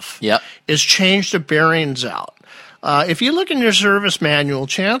off, is change the bearings out. If you look in your service manual,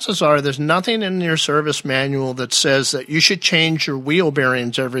 chances are there's nothing in your service manual that says that you should change your wheel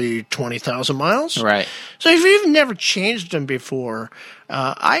bearings every 20,000 miles. Right. So if you've never changed them before,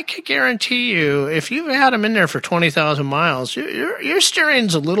 I could guarantee you, if you've had them in there for 20,000 miles, your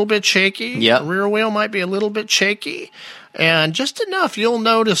steering's a little bit shaky. Yep. The rear wheel might be a little bit shaky. And just enough, you'll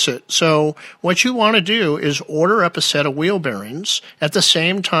notice it. So what you want to do is order up a set of wheel bearings at the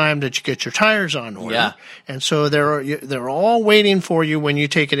same time that you get your tires on order. Yeah. And so they're all waiting for you when you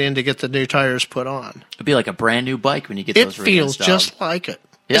take it in to get the new tires put on. It'd be like a brand new bike when you get those reinstalled. It feels just like it.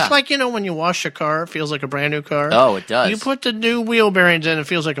 Yeah. It's like, when you wash a car, it feels like a brand new car. Oh, it does. You put the new wheel bearings in, it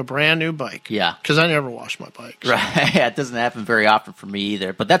feels like a brand new bike. Yeah. Because I never wash my bike. So. Right. It doesn't happen very often for me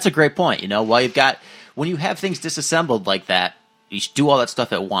either. But that's a great point. When you have things disassembled like that, you should do all that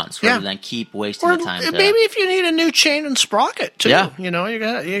stuff at once rather than keep wasting the time. Maybe if you need a new chain and sprocket too. Yeah. You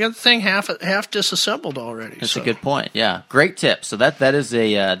got the thing half disassembled already. That's a good point. Yeah. Great tip. So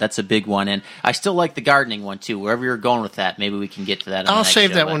that's a big one. And I still like the gardening one too. Wherever you're going with that, maybe we can get to that on I'll the next save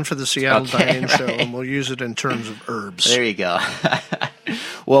show, that one for the Seattle Dining Show, right. and we'll use it in terms of herbs. There you go.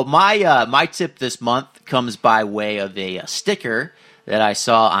 Well, my tip this month comes by way of a sticker that I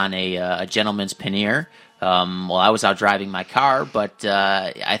saw on a gentleman's pannier. I was out driving my car, but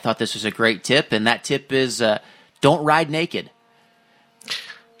I thought this was a great tip, and that tip is don't ride naked.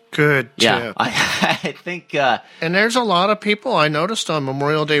 Good tip. Yeah, I think... and there's a lot of people, I noticed on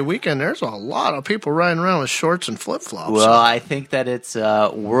Memorial Day weekend, there's a lot of people riding around with shorts and flip-flops. Well, I think that it's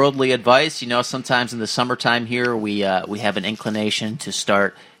worldly advice. Sometimes in the summertime here, we have an inclination to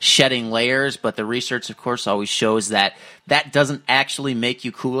start shedding layers, but the research, of course, always shows that doesn't actually make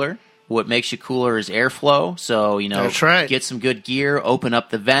you cooler. what makes you cooler is airflow. So, That's right. Get some good gear, open up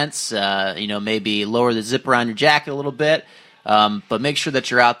the vents, maybe lower the zipper on your jacket a little bit. But make sure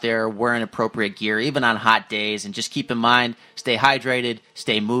that you're out there wearing appropriate gear, even on hot days, and just keep in mind, stay hydrated,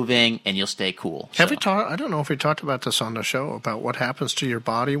 stay moving, and you'll stay cool. Have we talked? I don't know if we talked about this on the show, about what happens to your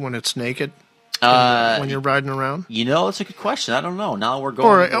body when it's naked when you're riding around. That's a good question. I don't know. Now we're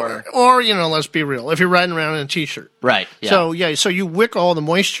going. Or let's be real. If you're riding around in a t-shirt, right? Yeah. So you wick all the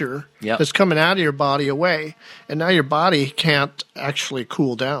moisture that's coming out of your body away, and now your body can't actually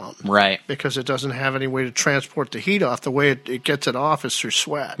cool down, right? Because it doesn't have any way to transport the heat off. The way it gets it off is through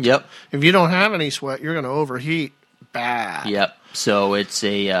sweat. Yep. If you don't have any sweat, you're going to overheat bad. Yep. So it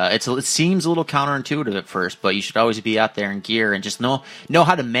seems a little counterintuitive at first, but you should always be out there in gear and just know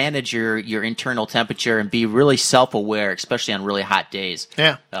how to manage your internal temperature and be really self-aware, especially on really hot days.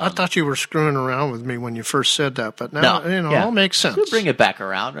 Yeah, I thought you were screwing around with me when you first said that, but now it all makes sense. We'll bring it back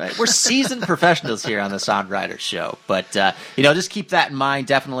around, right? We're seasoned professionals here on the Sound Rider Show, but just keep that in mind.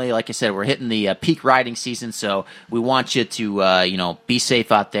 Definitely, like I said, we're hitting the peak riding season, so we want you to be safe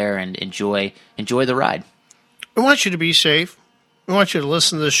out there and enjoy the ride. We want you to be safe. We want you to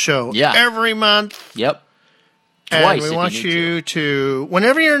listen to this show every month. Yep. And we want you to,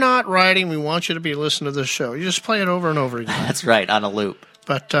 whenever you're not riding, we want you to be listening to this show. You just play it over and over again. That's right, on a loop.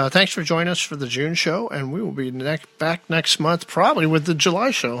 But thanks for joining us for the June show, and we will be back next month, probably with the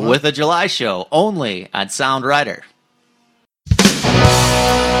July show. Huh? With the July show, only on Sound Rider.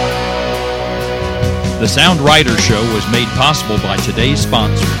 The Sound Rider Show was made possible by today's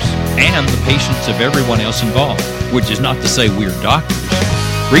sponsors and the patience of everyone else involved, which is not to say we're doctors.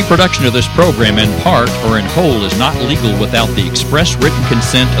 Reproduction of this program in part or in whole is not legal without the express written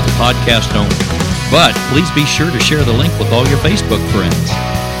consent of the podcast owner. But please be sure to share the link with all your Facebook friends.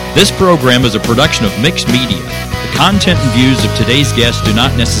 This program is a production of Mixed Media. The content and views of today's guests do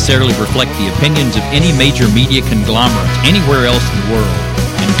not necessarily reflect the opinions of any major media conglomerate anywhere else in the world,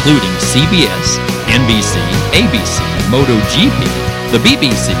 including CBS, NBC, ABC, MotoGP, the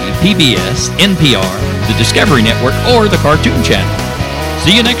BBC, PBS, NPR, the Discovery Network, or the Cartoon Channel.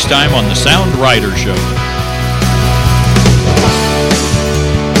 See you next time on the Sound Rider Show.